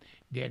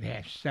 Did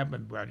have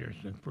 7 brothers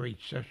and 3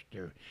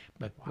 sisters,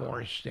 but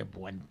 4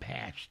 siblings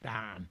passed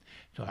on.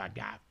 So I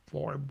got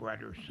 4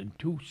 brothers and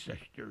 2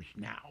 sisters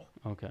now.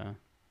 Okay.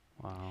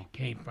 Wow.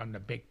 Came from the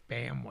big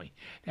family.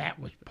 That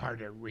was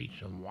part of the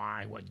reason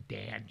why with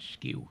Dad's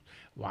excuse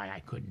why I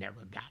could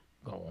never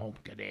go home,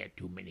 because they had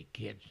too many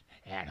kids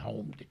at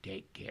home to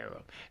take care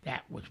of.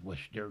 That was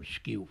their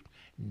excuse,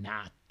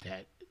 not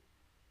that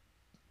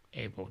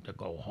able to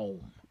go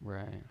home.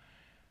 Right.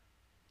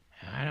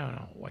 I don't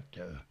know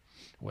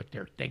what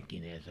their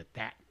thinking is at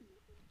that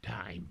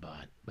time,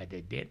 but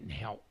it didn't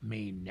help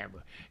me.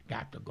 Never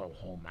got to go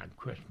home on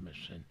Christmas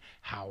and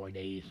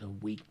holidays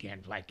and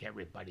weekends like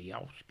everybody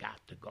else got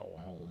to go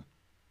home.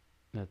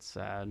 That's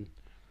sad.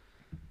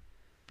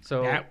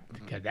 So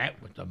because that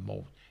was the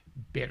most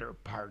bitter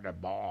part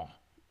of all.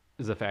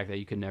 is the fact that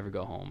you could never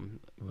go home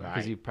because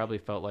Right. you probably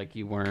felt like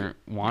you weren't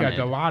Because wanted.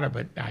 a lot of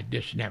it, I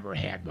just never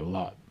had the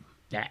love.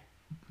 That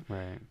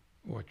Right.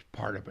 was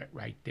part of it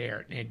right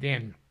there. And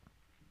then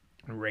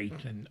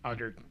raising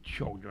other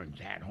children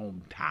at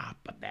home top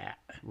of that.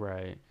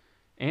 Right.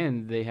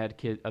 And they had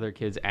other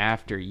kids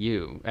after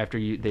you.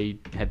 They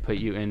had put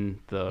you in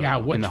the Yeah,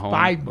 in the home.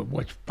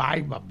 was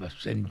five of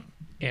us, and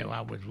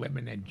I was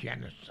living in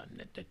Jennison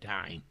at the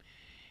time,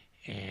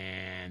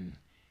 and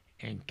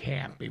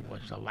Cappy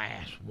was the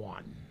last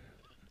one.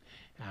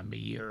 A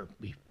year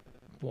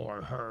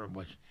before her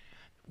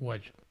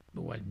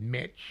was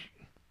Mitch,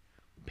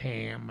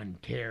 Pam,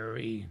 and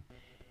Terry,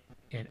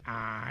 and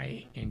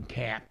I, and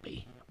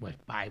Cappy, with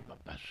five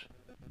of us.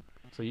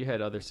 So you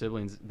had other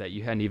siblings that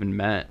you hadn't even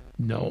met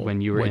No, when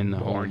you were was in the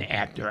born home.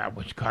 after I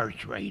was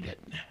incarcerated.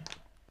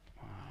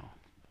 Wow.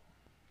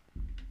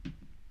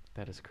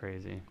 That is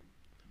crazy.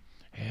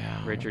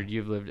 Yeah, Richard,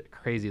 you've lived a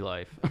crazy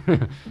life.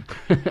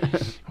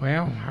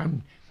 Well,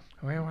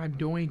 I'm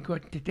doing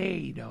good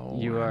today, though.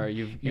 You are.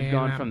 You've and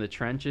gone I'm- from the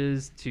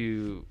trenches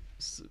to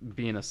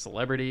being a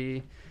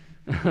celebrity.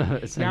 Now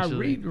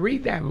Essentially.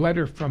 read that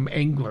letter from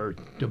Engler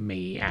to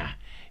me.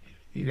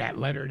 That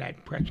letter,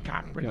 that press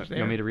conference You there.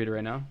 want me to read it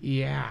right now?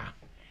 Yeah.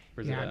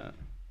 Where's Yeah. it at?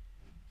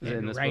 Is it in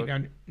And this right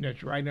book?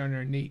 that's right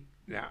underneath.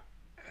 Yeah.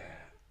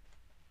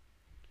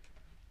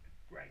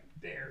 Right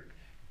there,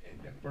 in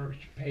the first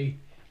page.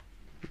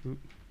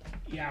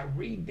 Yeah,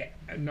 read that.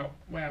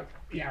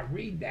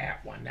 Read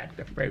that one. That's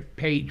the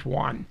page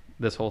one.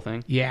 This whole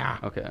thing? Yeah.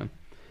 Okay.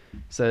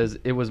 Says,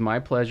 it was my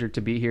pleasure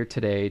to be here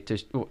today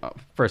to...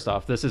 First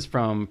off, this is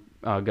from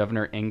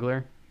Governor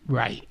Engler.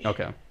 Right.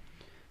 Okay.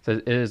 Says,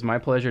 it is my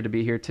pleasure to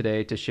be here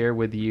today to share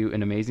with you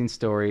an amazing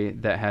story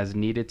that has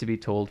needed to be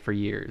told for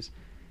years.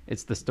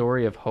 It's the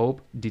story of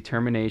hope,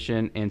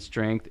 determination, and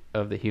strength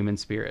of the human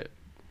spirit.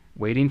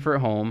 Waiting for a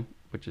Home,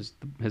 which is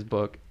his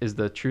book, is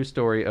the true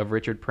story of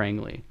Richard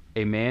Prangley,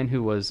 a man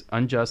who was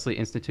unjustly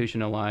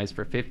institutionalized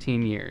for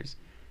 15 years,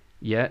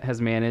 yet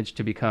has managed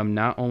to become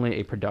not only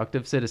a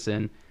productive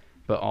citizen,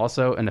 but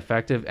also an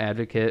effective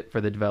advocate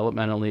for the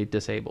developmentally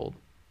disabled.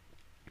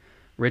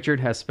 Richard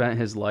has spent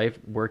his life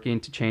working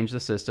to change the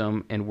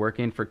system and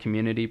working for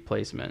community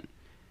placement.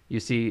 You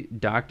see,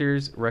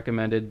 doctors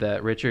recommended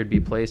that Richard be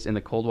placed in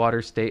the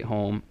Coldwater State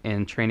Home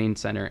and Training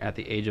Center at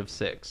the age of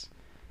 6.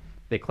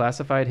 They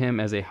classified him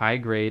as a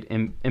high-grade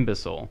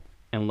imbecile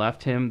and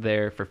left him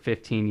there for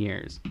 15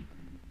 years.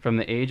 From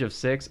the age of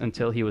 6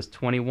 until he was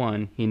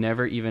 21, he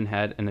never even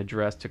had an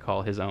address to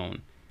call his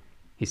own.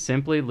 He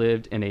simply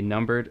lived in a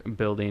numbered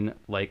building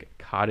like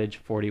Cottage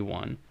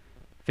 41.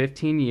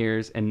 15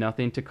 years and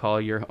nothing to call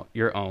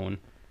your own.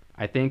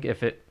 I think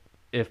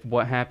if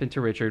what happened to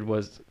Richard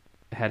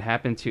had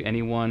happened to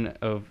any one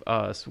of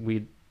us,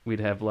 we'd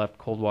have left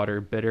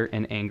Coldwater bitter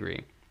and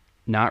angry.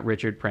 Not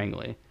Richard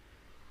Prangley.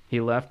 He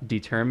left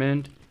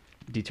determined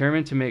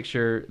to make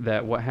sure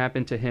that what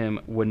happened to him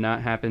would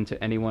not happen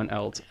to anyone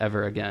else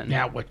ever again.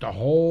 That was the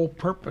whole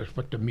purpose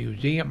with the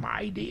museum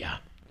idea.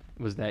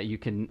 Was that you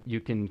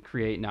can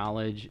create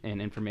knowledge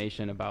and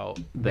information about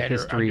the Better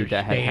history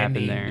that had happened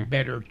understanding, there.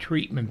 Better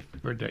treatment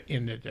for the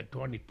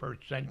 21st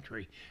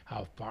century,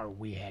 how far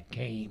we had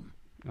came.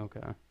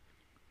 Okay.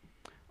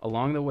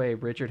 Along the way,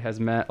 Richard has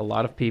met a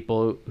lot of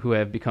people who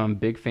have become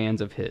big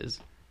fans of his.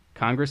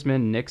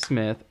 Congressman Nick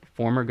Smith,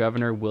 former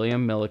Governor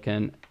William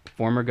Milliken,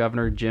 former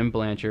Governor Jim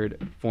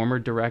Blanchard, former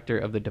Director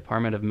of the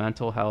Department of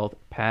Mental Health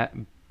Pat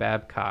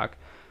Babcock,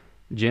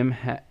 Jim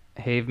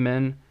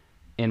Haveman,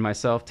 and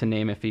myself, to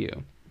name a few.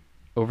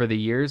 Over the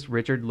years,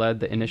 Richard led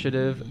the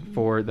initiative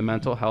for the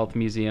Mental Health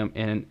Museum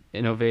and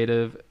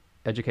innovative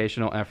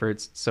educational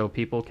efforts so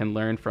people can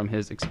learn from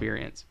his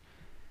experience.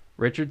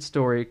 Richard's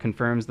story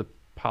confirms the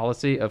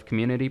policy of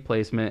community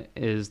placement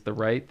is the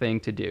right thing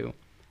to do,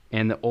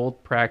 and the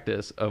old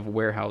practice of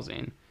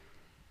warehousing.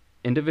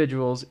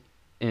 Individuals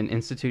and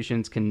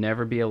institutions can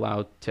never be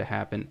allowed to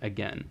happen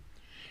again.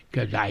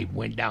 Because I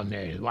went down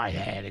there, I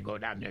had to go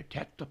down there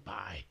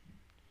testify.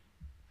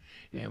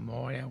 And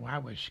boy, I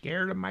was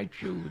scared of my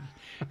shoes.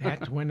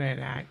 That's when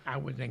I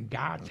was in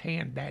God's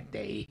hand that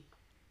day.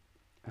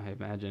 I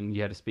imagine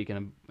you had to speak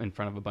in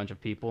front of a bunch of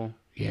people.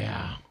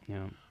 Yeah.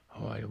 Yeah.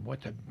 Oh, it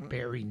wasn't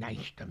very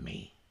nice to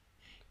me.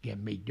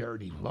 Give me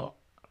dirty look,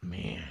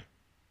 man.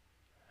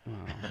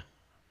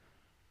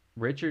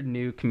 Richard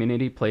knew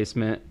community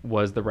placement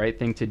was the right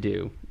thing to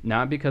do,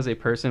 not because a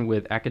person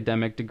with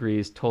academic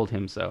degrees told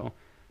him so,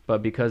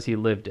 but because he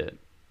lived it.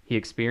 He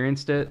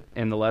experienced it,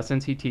 and the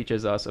lessons he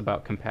teaches us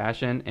about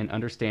compassion and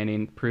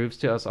understanding proves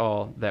to us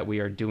all that we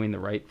are doing the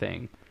right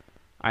thing.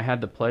 I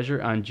had the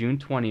pleasure on June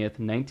 20th,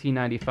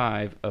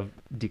 1995, of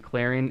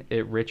declaring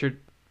it Richard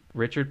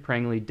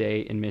Prangley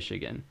Day in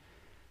Michigan.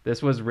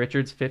 This was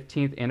Richard's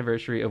 15th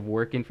anniversary of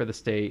working for the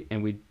state,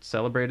 and we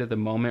celebrated the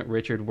moment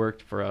Richard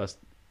worked for us,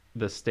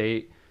 the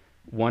state,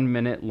 1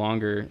 minute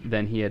longer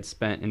than he had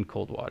spent in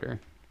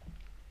Coldwater.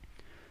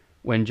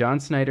 When John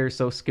Snyder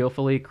so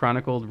skillfully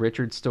chronicled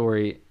Richard's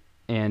story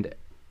and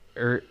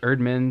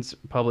Erdman's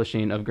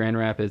Publishing of Grand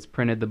Rapids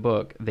printed the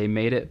book, they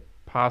made it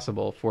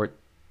possible for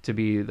to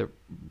be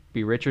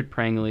Richard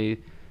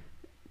Prangley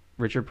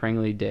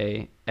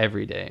Day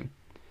every day.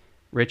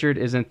 Richard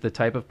isn't the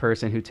type of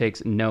person who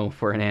takes no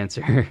for an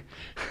answer.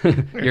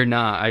 You're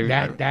not.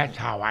 That's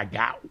how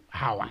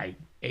I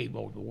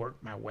able to work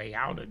my way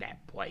out of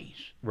that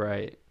place.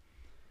 Right.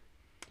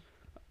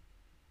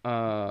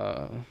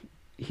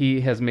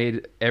 He has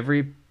made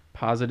every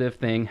positive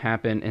thing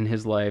happen in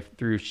his life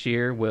through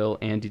sheer will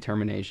and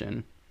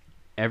determination.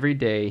 Every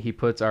day he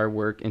puts our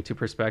work into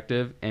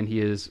perspective, and he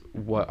is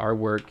what our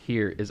work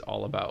here is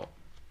all about.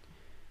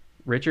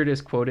 Richard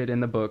is quoted in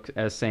the book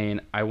as saying,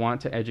 "I want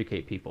to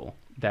educate people.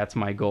 That's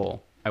my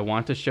goal. I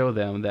want to show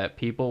them that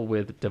people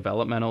with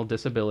developmental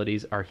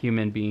disabilities are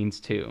human beings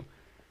too.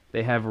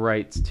 They have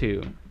rights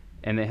too,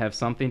 and they have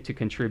something to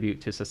contribute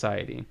to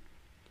society."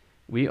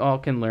 We all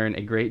can learn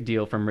a great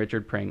deal from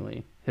Richard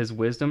Prangley. His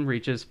wisdom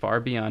reaches far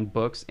beyond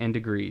books and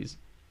degrees.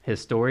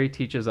 His story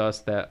teaches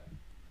us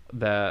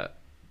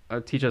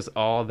teach us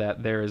all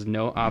that there is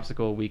no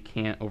obstacle we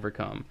can't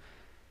overcome,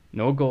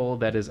 no goal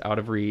that is out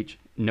of reach,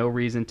 no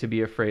reason to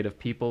be afraid of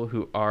people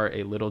who are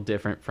a little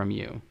different from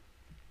you.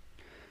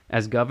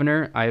 As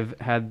governor, I've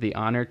had the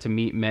honor to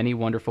meet many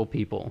wonderful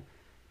people,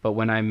 but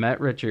when I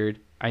met Richard,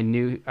 I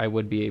knew I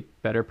would be a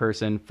better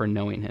person for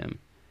knowing him.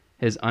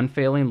 His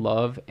unfailing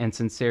love and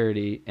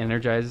sincerity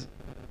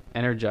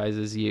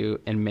energizes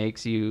you and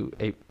makes you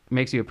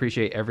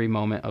appreciate every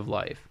moment of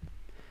life.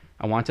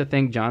 I want to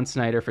thank John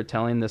Snyder for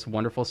telling this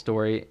wonderful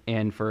story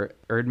and for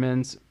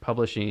Erdman's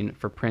Publishing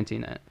for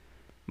printing it.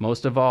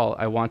 Most of all,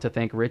 I want to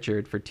thank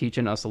Richard for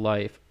teaching us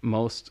life's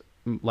most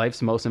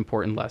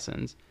important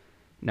lessons.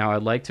 Now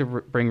I'd like to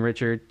bring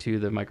Richard to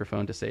the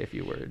microphone to say a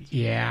few words.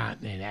 Yeah,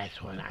 and that's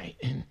when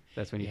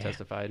That's when you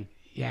testified.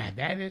 Yeah,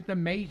 that is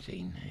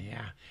amazing.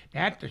 Yeah,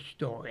 that's the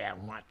story I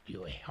want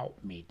you to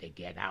help me to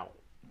get out.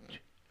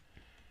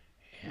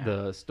 Yeah.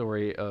 The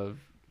story of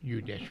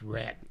You just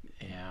read.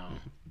 Yeah,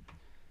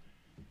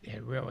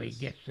 it really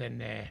gets in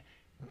there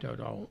to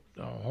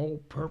the whole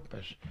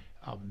purpose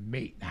of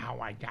me, how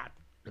I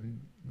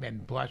been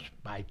blessed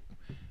by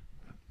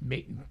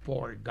meeting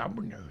 4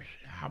 governors.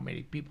 How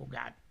many people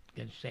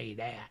can say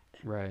that?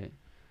 right.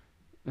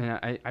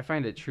 And I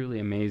find it truly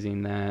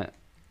amazing that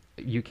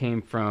you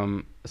came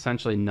from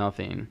essentially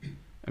nothing.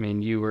 I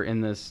mean, you were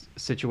in this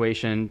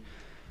situation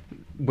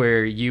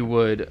where you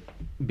were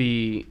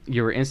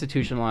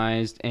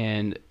institutionalized,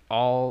 and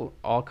all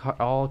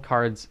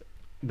cards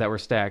that were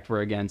stacked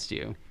were against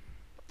you.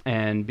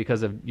 And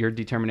because of your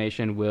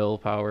determination,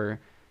 willpower,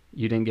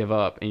 you didn't give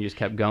up, and you just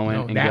kept going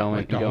and going and going.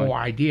 That was the whole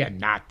idea,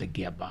 not to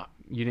give up.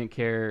 You didn't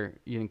care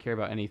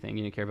about anything.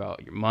 You didn't care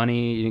about your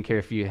money. You didn't care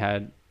if you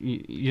had. You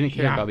didn't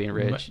care about being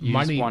rich. You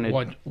money just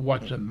wanted.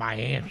 wasn't my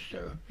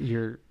answer.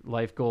 Your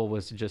life goal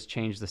was to just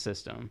change the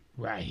system.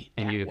 Right.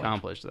 And you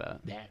accomplished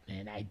that.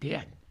 And I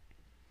did.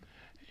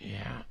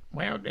 Yeah.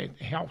 Well, it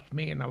helps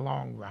me in the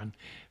long run.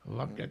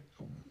 Look at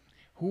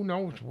who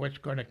knows what's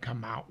going to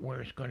come out, where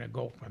it's going to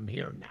go from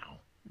here now.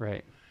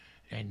 Right.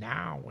 And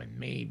now, with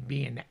me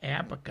being the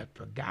advocate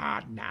for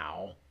God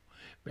now,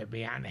 but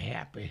beyond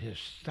half of His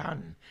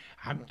Son,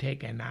 I'm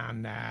taking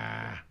on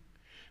a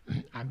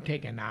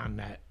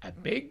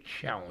big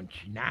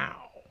challenge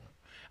now.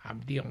 I'm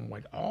dealing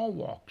with all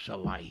walks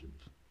of life.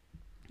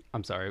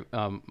 I'm sorry.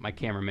 My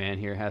cameraman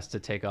here has to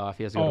take off.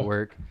 He has to go to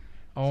work.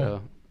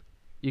 So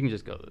you can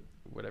just go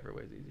whatever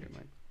way is easier,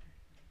 Mike.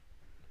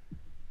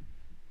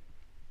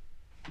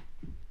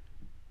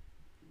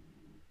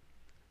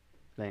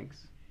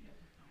 Thanks.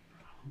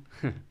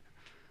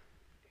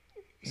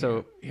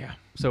 So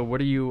what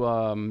are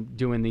you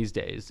doing these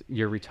days?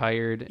 You're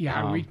retired.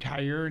 Yeah, I'm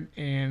retired,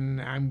 and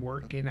I'm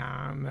working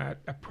on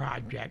a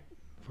project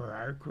for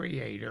our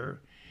Creator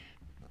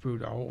through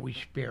the Holy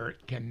Spirit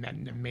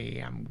commending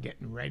me. I'm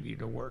getting ready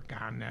to work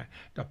on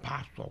the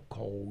Apostle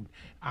Code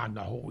on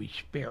the Holy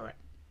Spirit.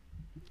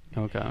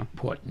 Okay.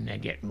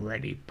 Getting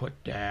ready to put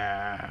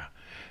a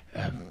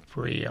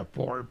 3 or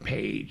 4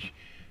 page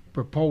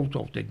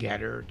proposal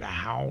together to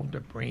how to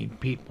bring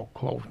people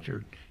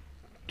closer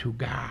to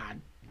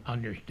God,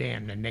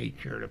 understand the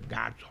nature of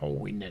God's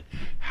holiness,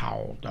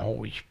 how the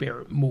Holy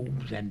Spirit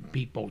moves in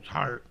people's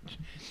hearts.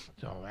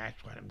 So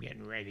that's what I'm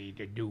getting ready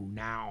to do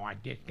now. I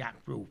just got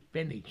through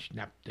finishing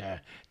up the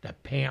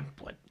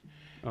pamphlet.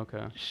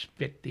 Okay.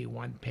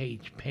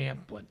 51-page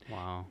pamphlet.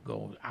 Wow.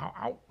 Goes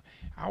out.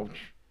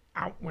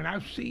 When I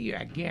see you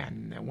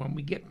again, when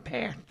we get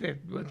past this,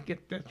 let's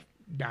get this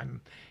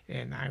done,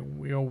 and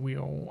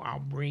I'll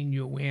bring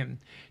you in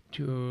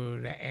to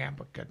the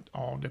advocate,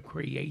 all the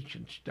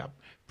creation stuff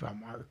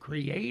from our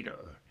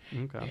Creator.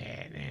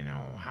 Okay.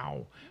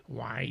 And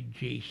why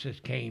Jesus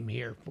came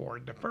here for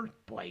in the first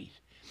place,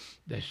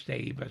 to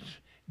save us,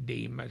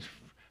 redeem us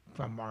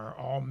from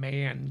all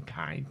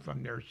mankind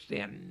from their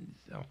sins.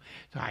 So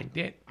I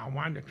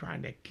wanted to try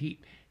to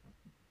keep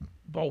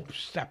both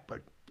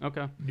separate.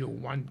 Okay. Do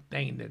one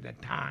thing at a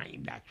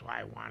time. That's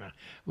why I want to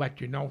let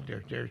you know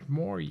there's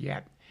more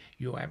yet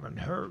you haven't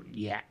heard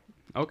yet.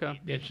 Okay.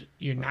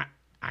 You're not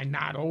I'm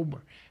not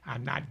over.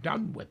 I'm not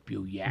done with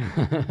you yet.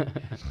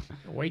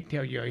 Wait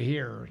till you're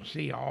here and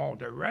see all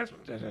the rest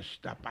of the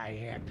stuff I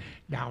have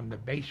down the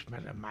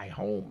basement of my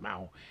home.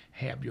 I'll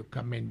have you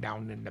come in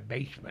down in the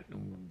basement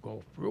and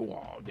go through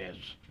all this.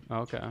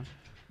 Okay.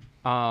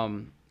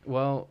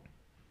 Well,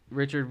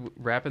 Richard,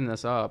 wrapping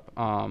this up,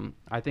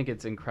 I think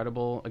it's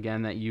incredible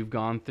again that you've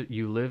gone through,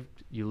 you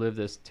lived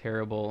this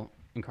terrible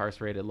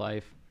incarcerated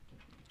life,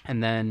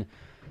 and then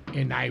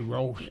And I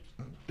rose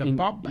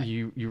above it.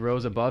 you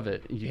rose above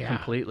it Yeah.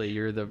 completely.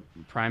 You're the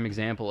prime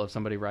example of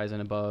somebody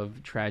rising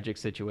above tragic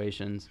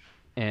situations,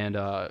 and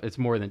it's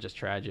more than just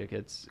tragic.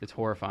 It's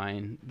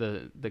horrifying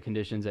the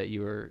conditions that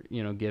you were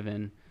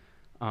given.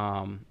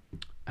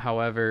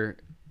 However,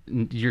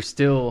 you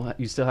still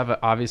have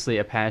obviously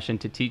a passion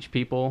to teach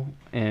people,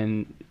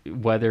 and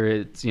whether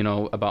it's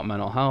about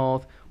mental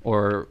health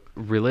or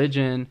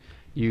religion,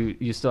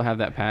 you still have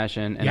that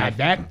passion. And Yeah,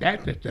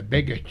 that is the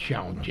biggest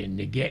challenge in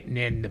the getting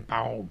in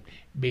about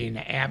being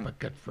an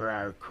advocate for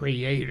our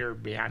Creator,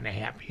 being to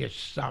have His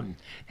Son.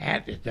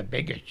 That is the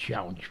biggest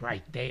challenge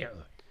right there.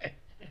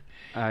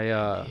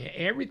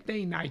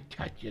 Everything I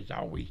touch is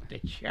always the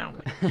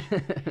challenge.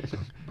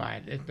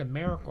 But it's a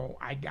miracle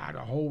I got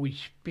a Holy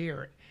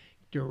Spirit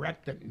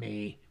directed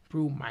me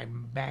through my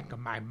back of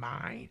my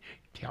mind,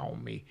 tell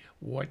me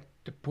what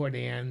to put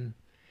in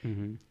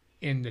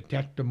the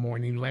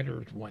testimony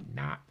letters,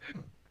 whatnot.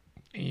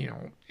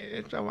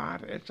 It's a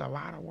lot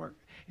of work.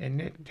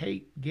 And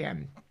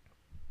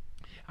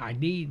I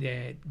need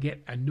to get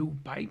a new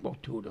Bible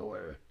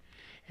tutor,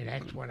 and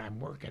that's what I'm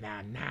working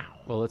on now.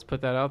 Well, let's put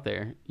that out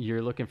there.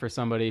 You're looking for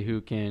somebody who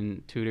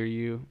can tutor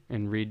you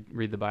and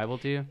read the Bible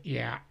to you?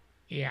 Yeah,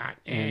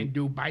 and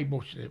do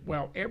Bible study.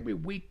 Well, every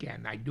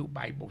weekend I do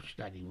Bible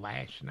study.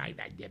 Last night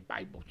I did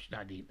Bible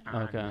study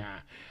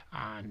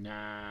on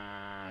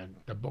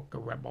the book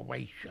of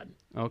Revelation.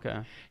 Okay.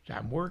 So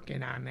I'm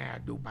working on that. I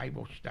do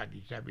Bible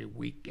studies every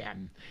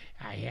weekend.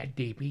 I had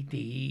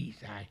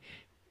DVDs. I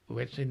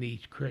listen to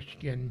these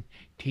Christian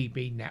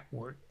TV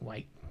network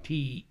like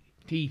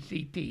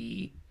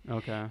TCT.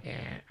 Okay.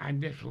 And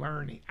I'm just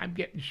learning. I'm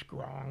getting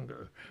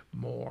stronger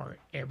more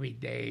every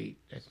day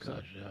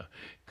because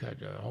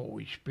the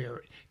Holy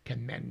Spirit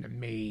commended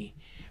me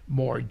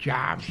more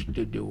jobs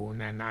to do,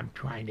 and then I'm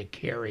trying to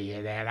carry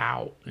that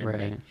out. And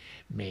Right.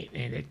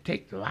 And it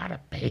takes a lot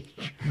of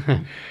patience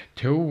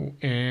too.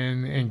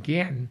 And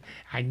again,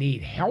 I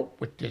need help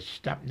with this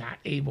stuff. Not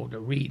able to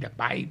read the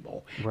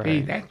Bible. Right.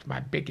 See, that's my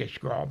biggest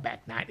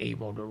drawback. Not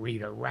able to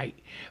read or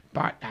write.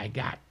 But I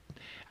got.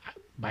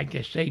 Like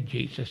I say,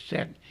 Jesus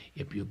said,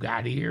 if you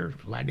got ears,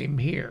 let him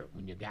hear.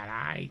 When you got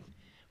eyes,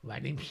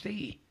 let him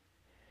see.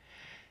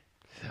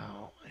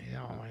 So,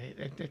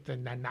 it's the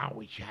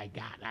knowledge I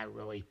got. I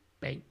really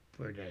thank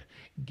for the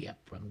gift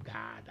from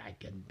God. I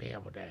can be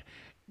able to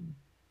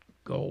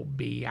go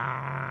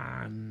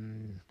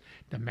beyond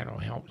the mental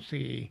health.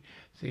 See,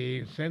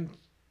 since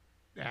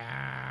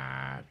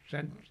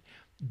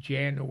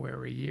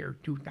January year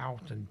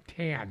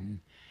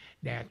 2010,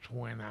 that's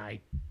when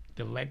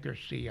the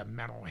legacy of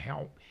mental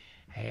health,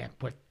 I had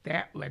put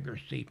that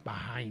legacy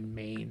behind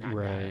me, and I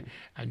Right.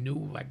 got a new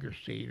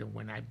legacy that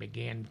when I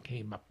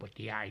came up with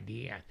the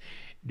idea,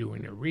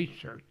 doing a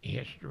research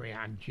history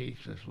on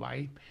Jesus'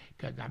 life,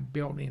 because I'm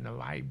building a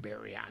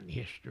library on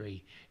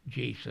history,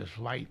 Jesus'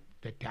 life,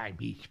 the time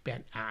he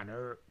spent on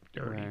earth.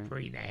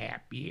 33 and a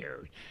half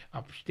years.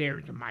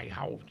 Upstairs in my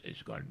house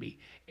is going to be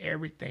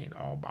everything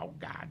all about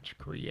God's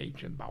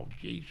creation, about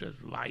Jesus'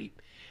 life,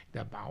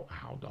 about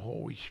how the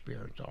Holy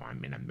Spirit. So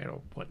I'm in the middle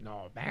of putting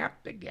all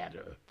that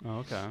together.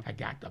 Okay. I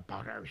got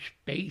about our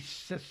space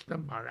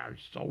system, about our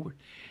solar.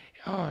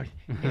 Oh,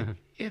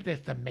 it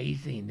is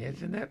amazing,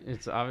 isn't it?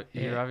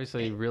 You're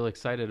obviously real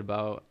excited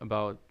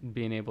about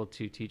being able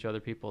to teach other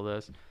people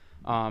this.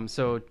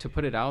 So to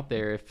put it out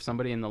there, if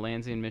somebody in the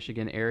Lansing,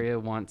 Michigan area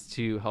wants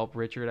to help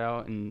Richard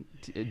out and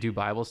do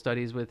Bible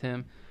studies with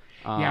him,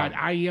 yeah,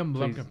 I am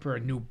looking for a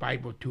new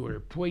Bible tutor.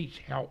 Please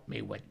help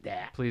me with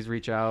that. please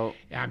reach out.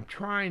 I'm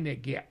trying to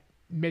get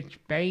Mitch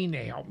Bain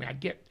to help me. I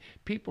get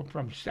people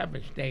from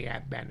Seventh Day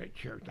Adventist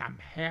Church. I'm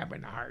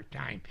having a hard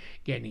time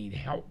getting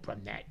help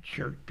from that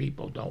church.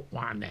 People don't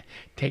want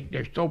to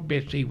they're so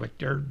busy with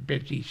their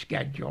busy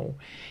schedule,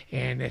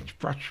 and it's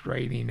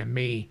frustrating to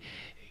me.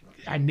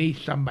 I need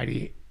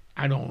somebody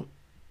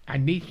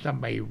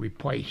to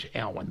replace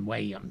Alan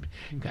Williams,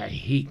 because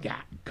he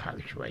got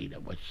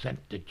incarcerated, was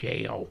sent to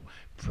jail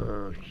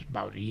for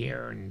about a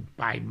year and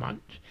 5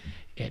 months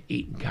at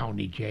Eaton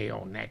County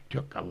Jail, and that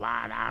took a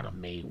lot out of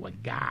me when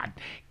God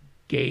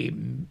gave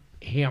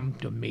him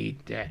to me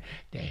to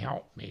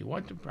help me. It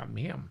wasn't from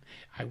him.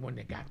 I wouldn't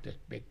have got this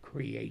big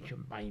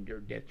creation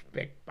binder, this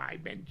thick,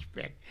 5-inch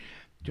thick.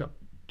 Took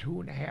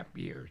 2.5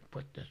 years,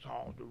 put this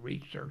all to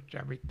research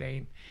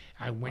everything.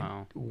 I went.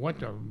 Wow. What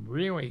the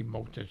really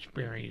most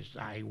experience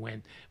I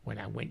went when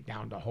I went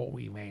down to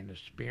Holy Land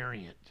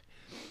Experience,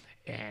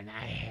 and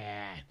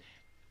I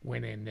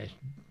went in this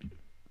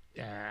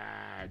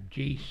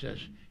Jesus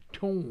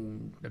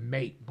tomb, the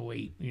make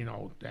believe,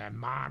 the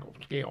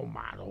scale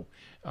model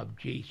of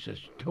Jesus'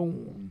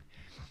 tomb,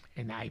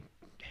 and I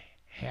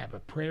have a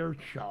prayer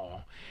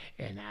shawl,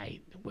 and I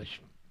was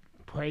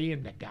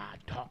praying to God,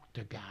 talk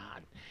to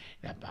God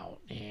about,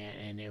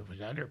 and there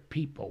was other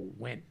people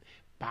went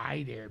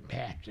by there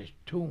past his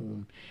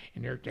tomb,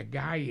 and there's a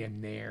guy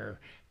in there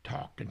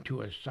talking to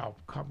himself,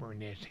 covering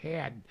his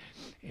head,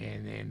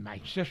 and then my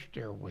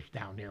sister was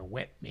down there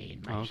with me,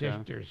 and my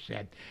sister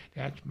said,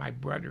 "That's my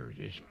brother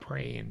is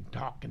praying,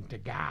 talking to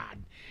God,"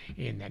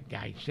 and that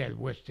guy said,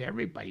 "Wish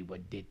everybody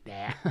would did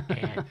that,"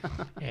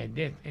 and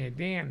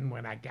then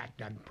when I got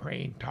done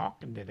praying,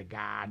 talking to the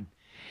God.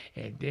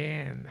 And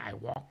then I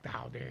walked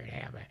out there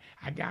and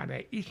I got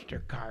an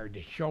Easter card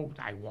that shows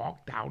I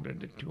walked out of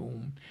the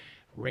tomb,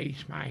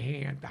 raised my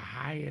hand the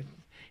highest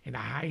in the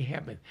high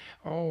heaven.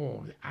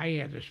 Oh, I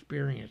had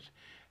experienced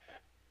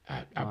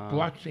a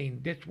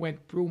blessing. This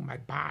went through my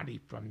body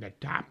from the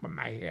top of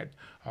my head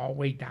all the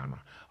way down.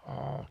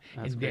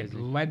 That's and crazy.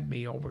 then led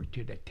me over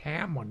to the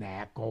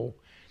tabernacle,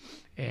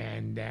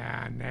 and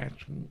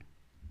that's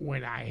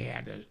when I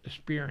had an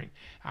experience.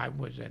 I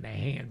was in the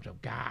hands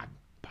of God,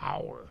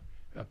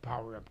 the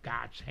power of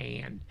God's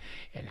hand,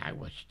 and I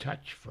was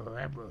touched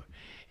forever.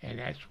 And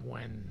that's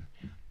when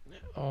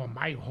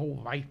my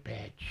whole life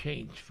had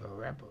changed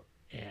forever.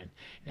 And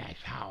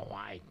that's how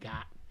I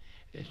got,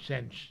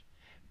 since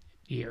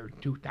year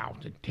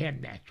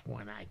 2010, that's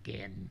when I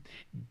began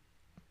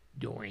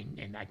doing,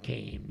 and I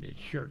came to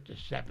church the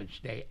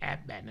Seventh-day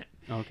Adventist.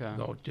 Okay.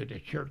 Go to the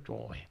church.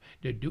 Well,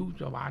 they do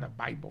a lot of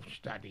Bible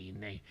study,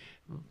 and they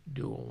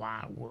do a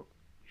lot of work,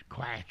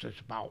 classes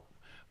about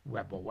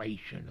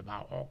Revelation,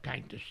 about all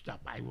kinds of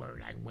stuff I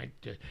learned. I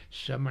went to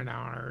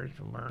seminars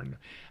and learned.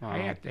 I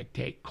had to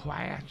take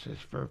classes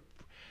for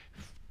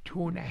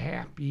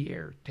 2.5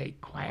 years, take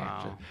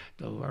classes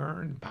to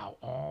learn about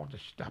all the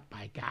stuff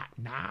I got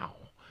now.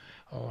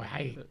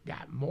 I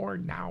got more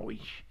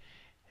knowledge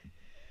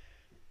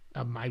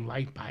of my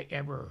life I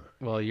ever.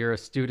 Well, you're a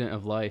student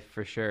of life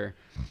for sure.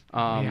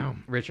 Yeah.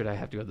 Richard, I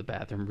have to go to the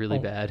bathroom really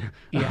bad.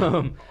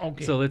 Yeah.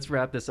 Okay. So let's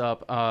wrap this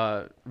up.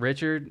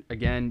 Richard,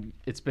 again,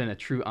 it's been a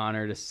true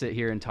honor to sit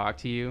here and talk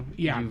to you.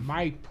 Yeah,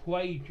 my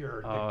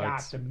pleasure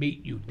to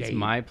meet you, Dave. It's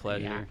my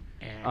pleasure.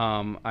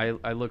 Yeah.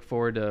 I look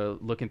forward to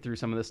looking through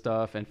some of this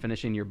stuff and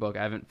finishing your book.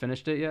 I haven't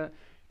finished it yet,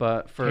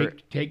 but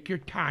take your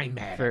time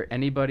at for it.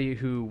 anybody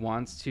who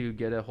wants to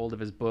get a hold of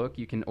his book,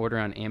 you can order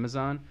on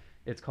Amazon.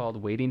 It's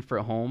called Waiting for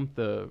a Home,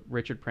 the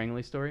Richard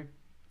Prangley story.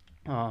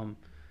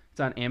 It's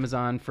on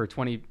Amazon for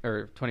 $20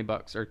 or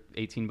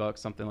 $18,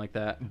 something like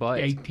that. But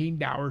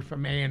 $18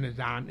 from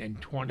Amazon and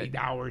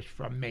 $20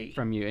 from me.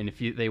 From you, and if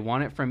they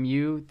want it from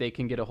you, they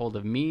can get a hold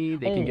of me.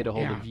 They can get a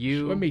hold of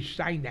you. So let me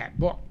sign that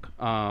book.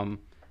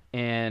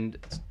 And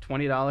it's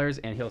 $20,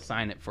 and he'll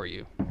sign it for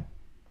you.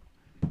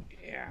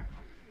 Yeah.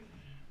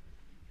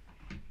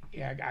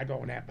 Yeah, I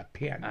don't have a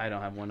pen. I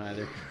don't have one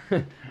either.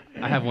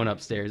 I have one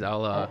upstairs.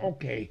 I'll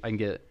okay. I can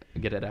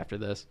get it after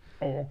this.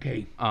 Oh,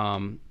 okay.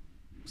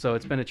 So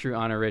it's been a true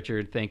honor,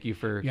 Richard. Thank you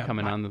for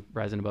coming on the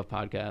Rising Above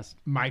podcast.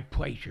 My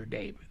pleasure,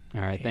 David.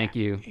 All right, thank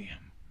you. Yeah.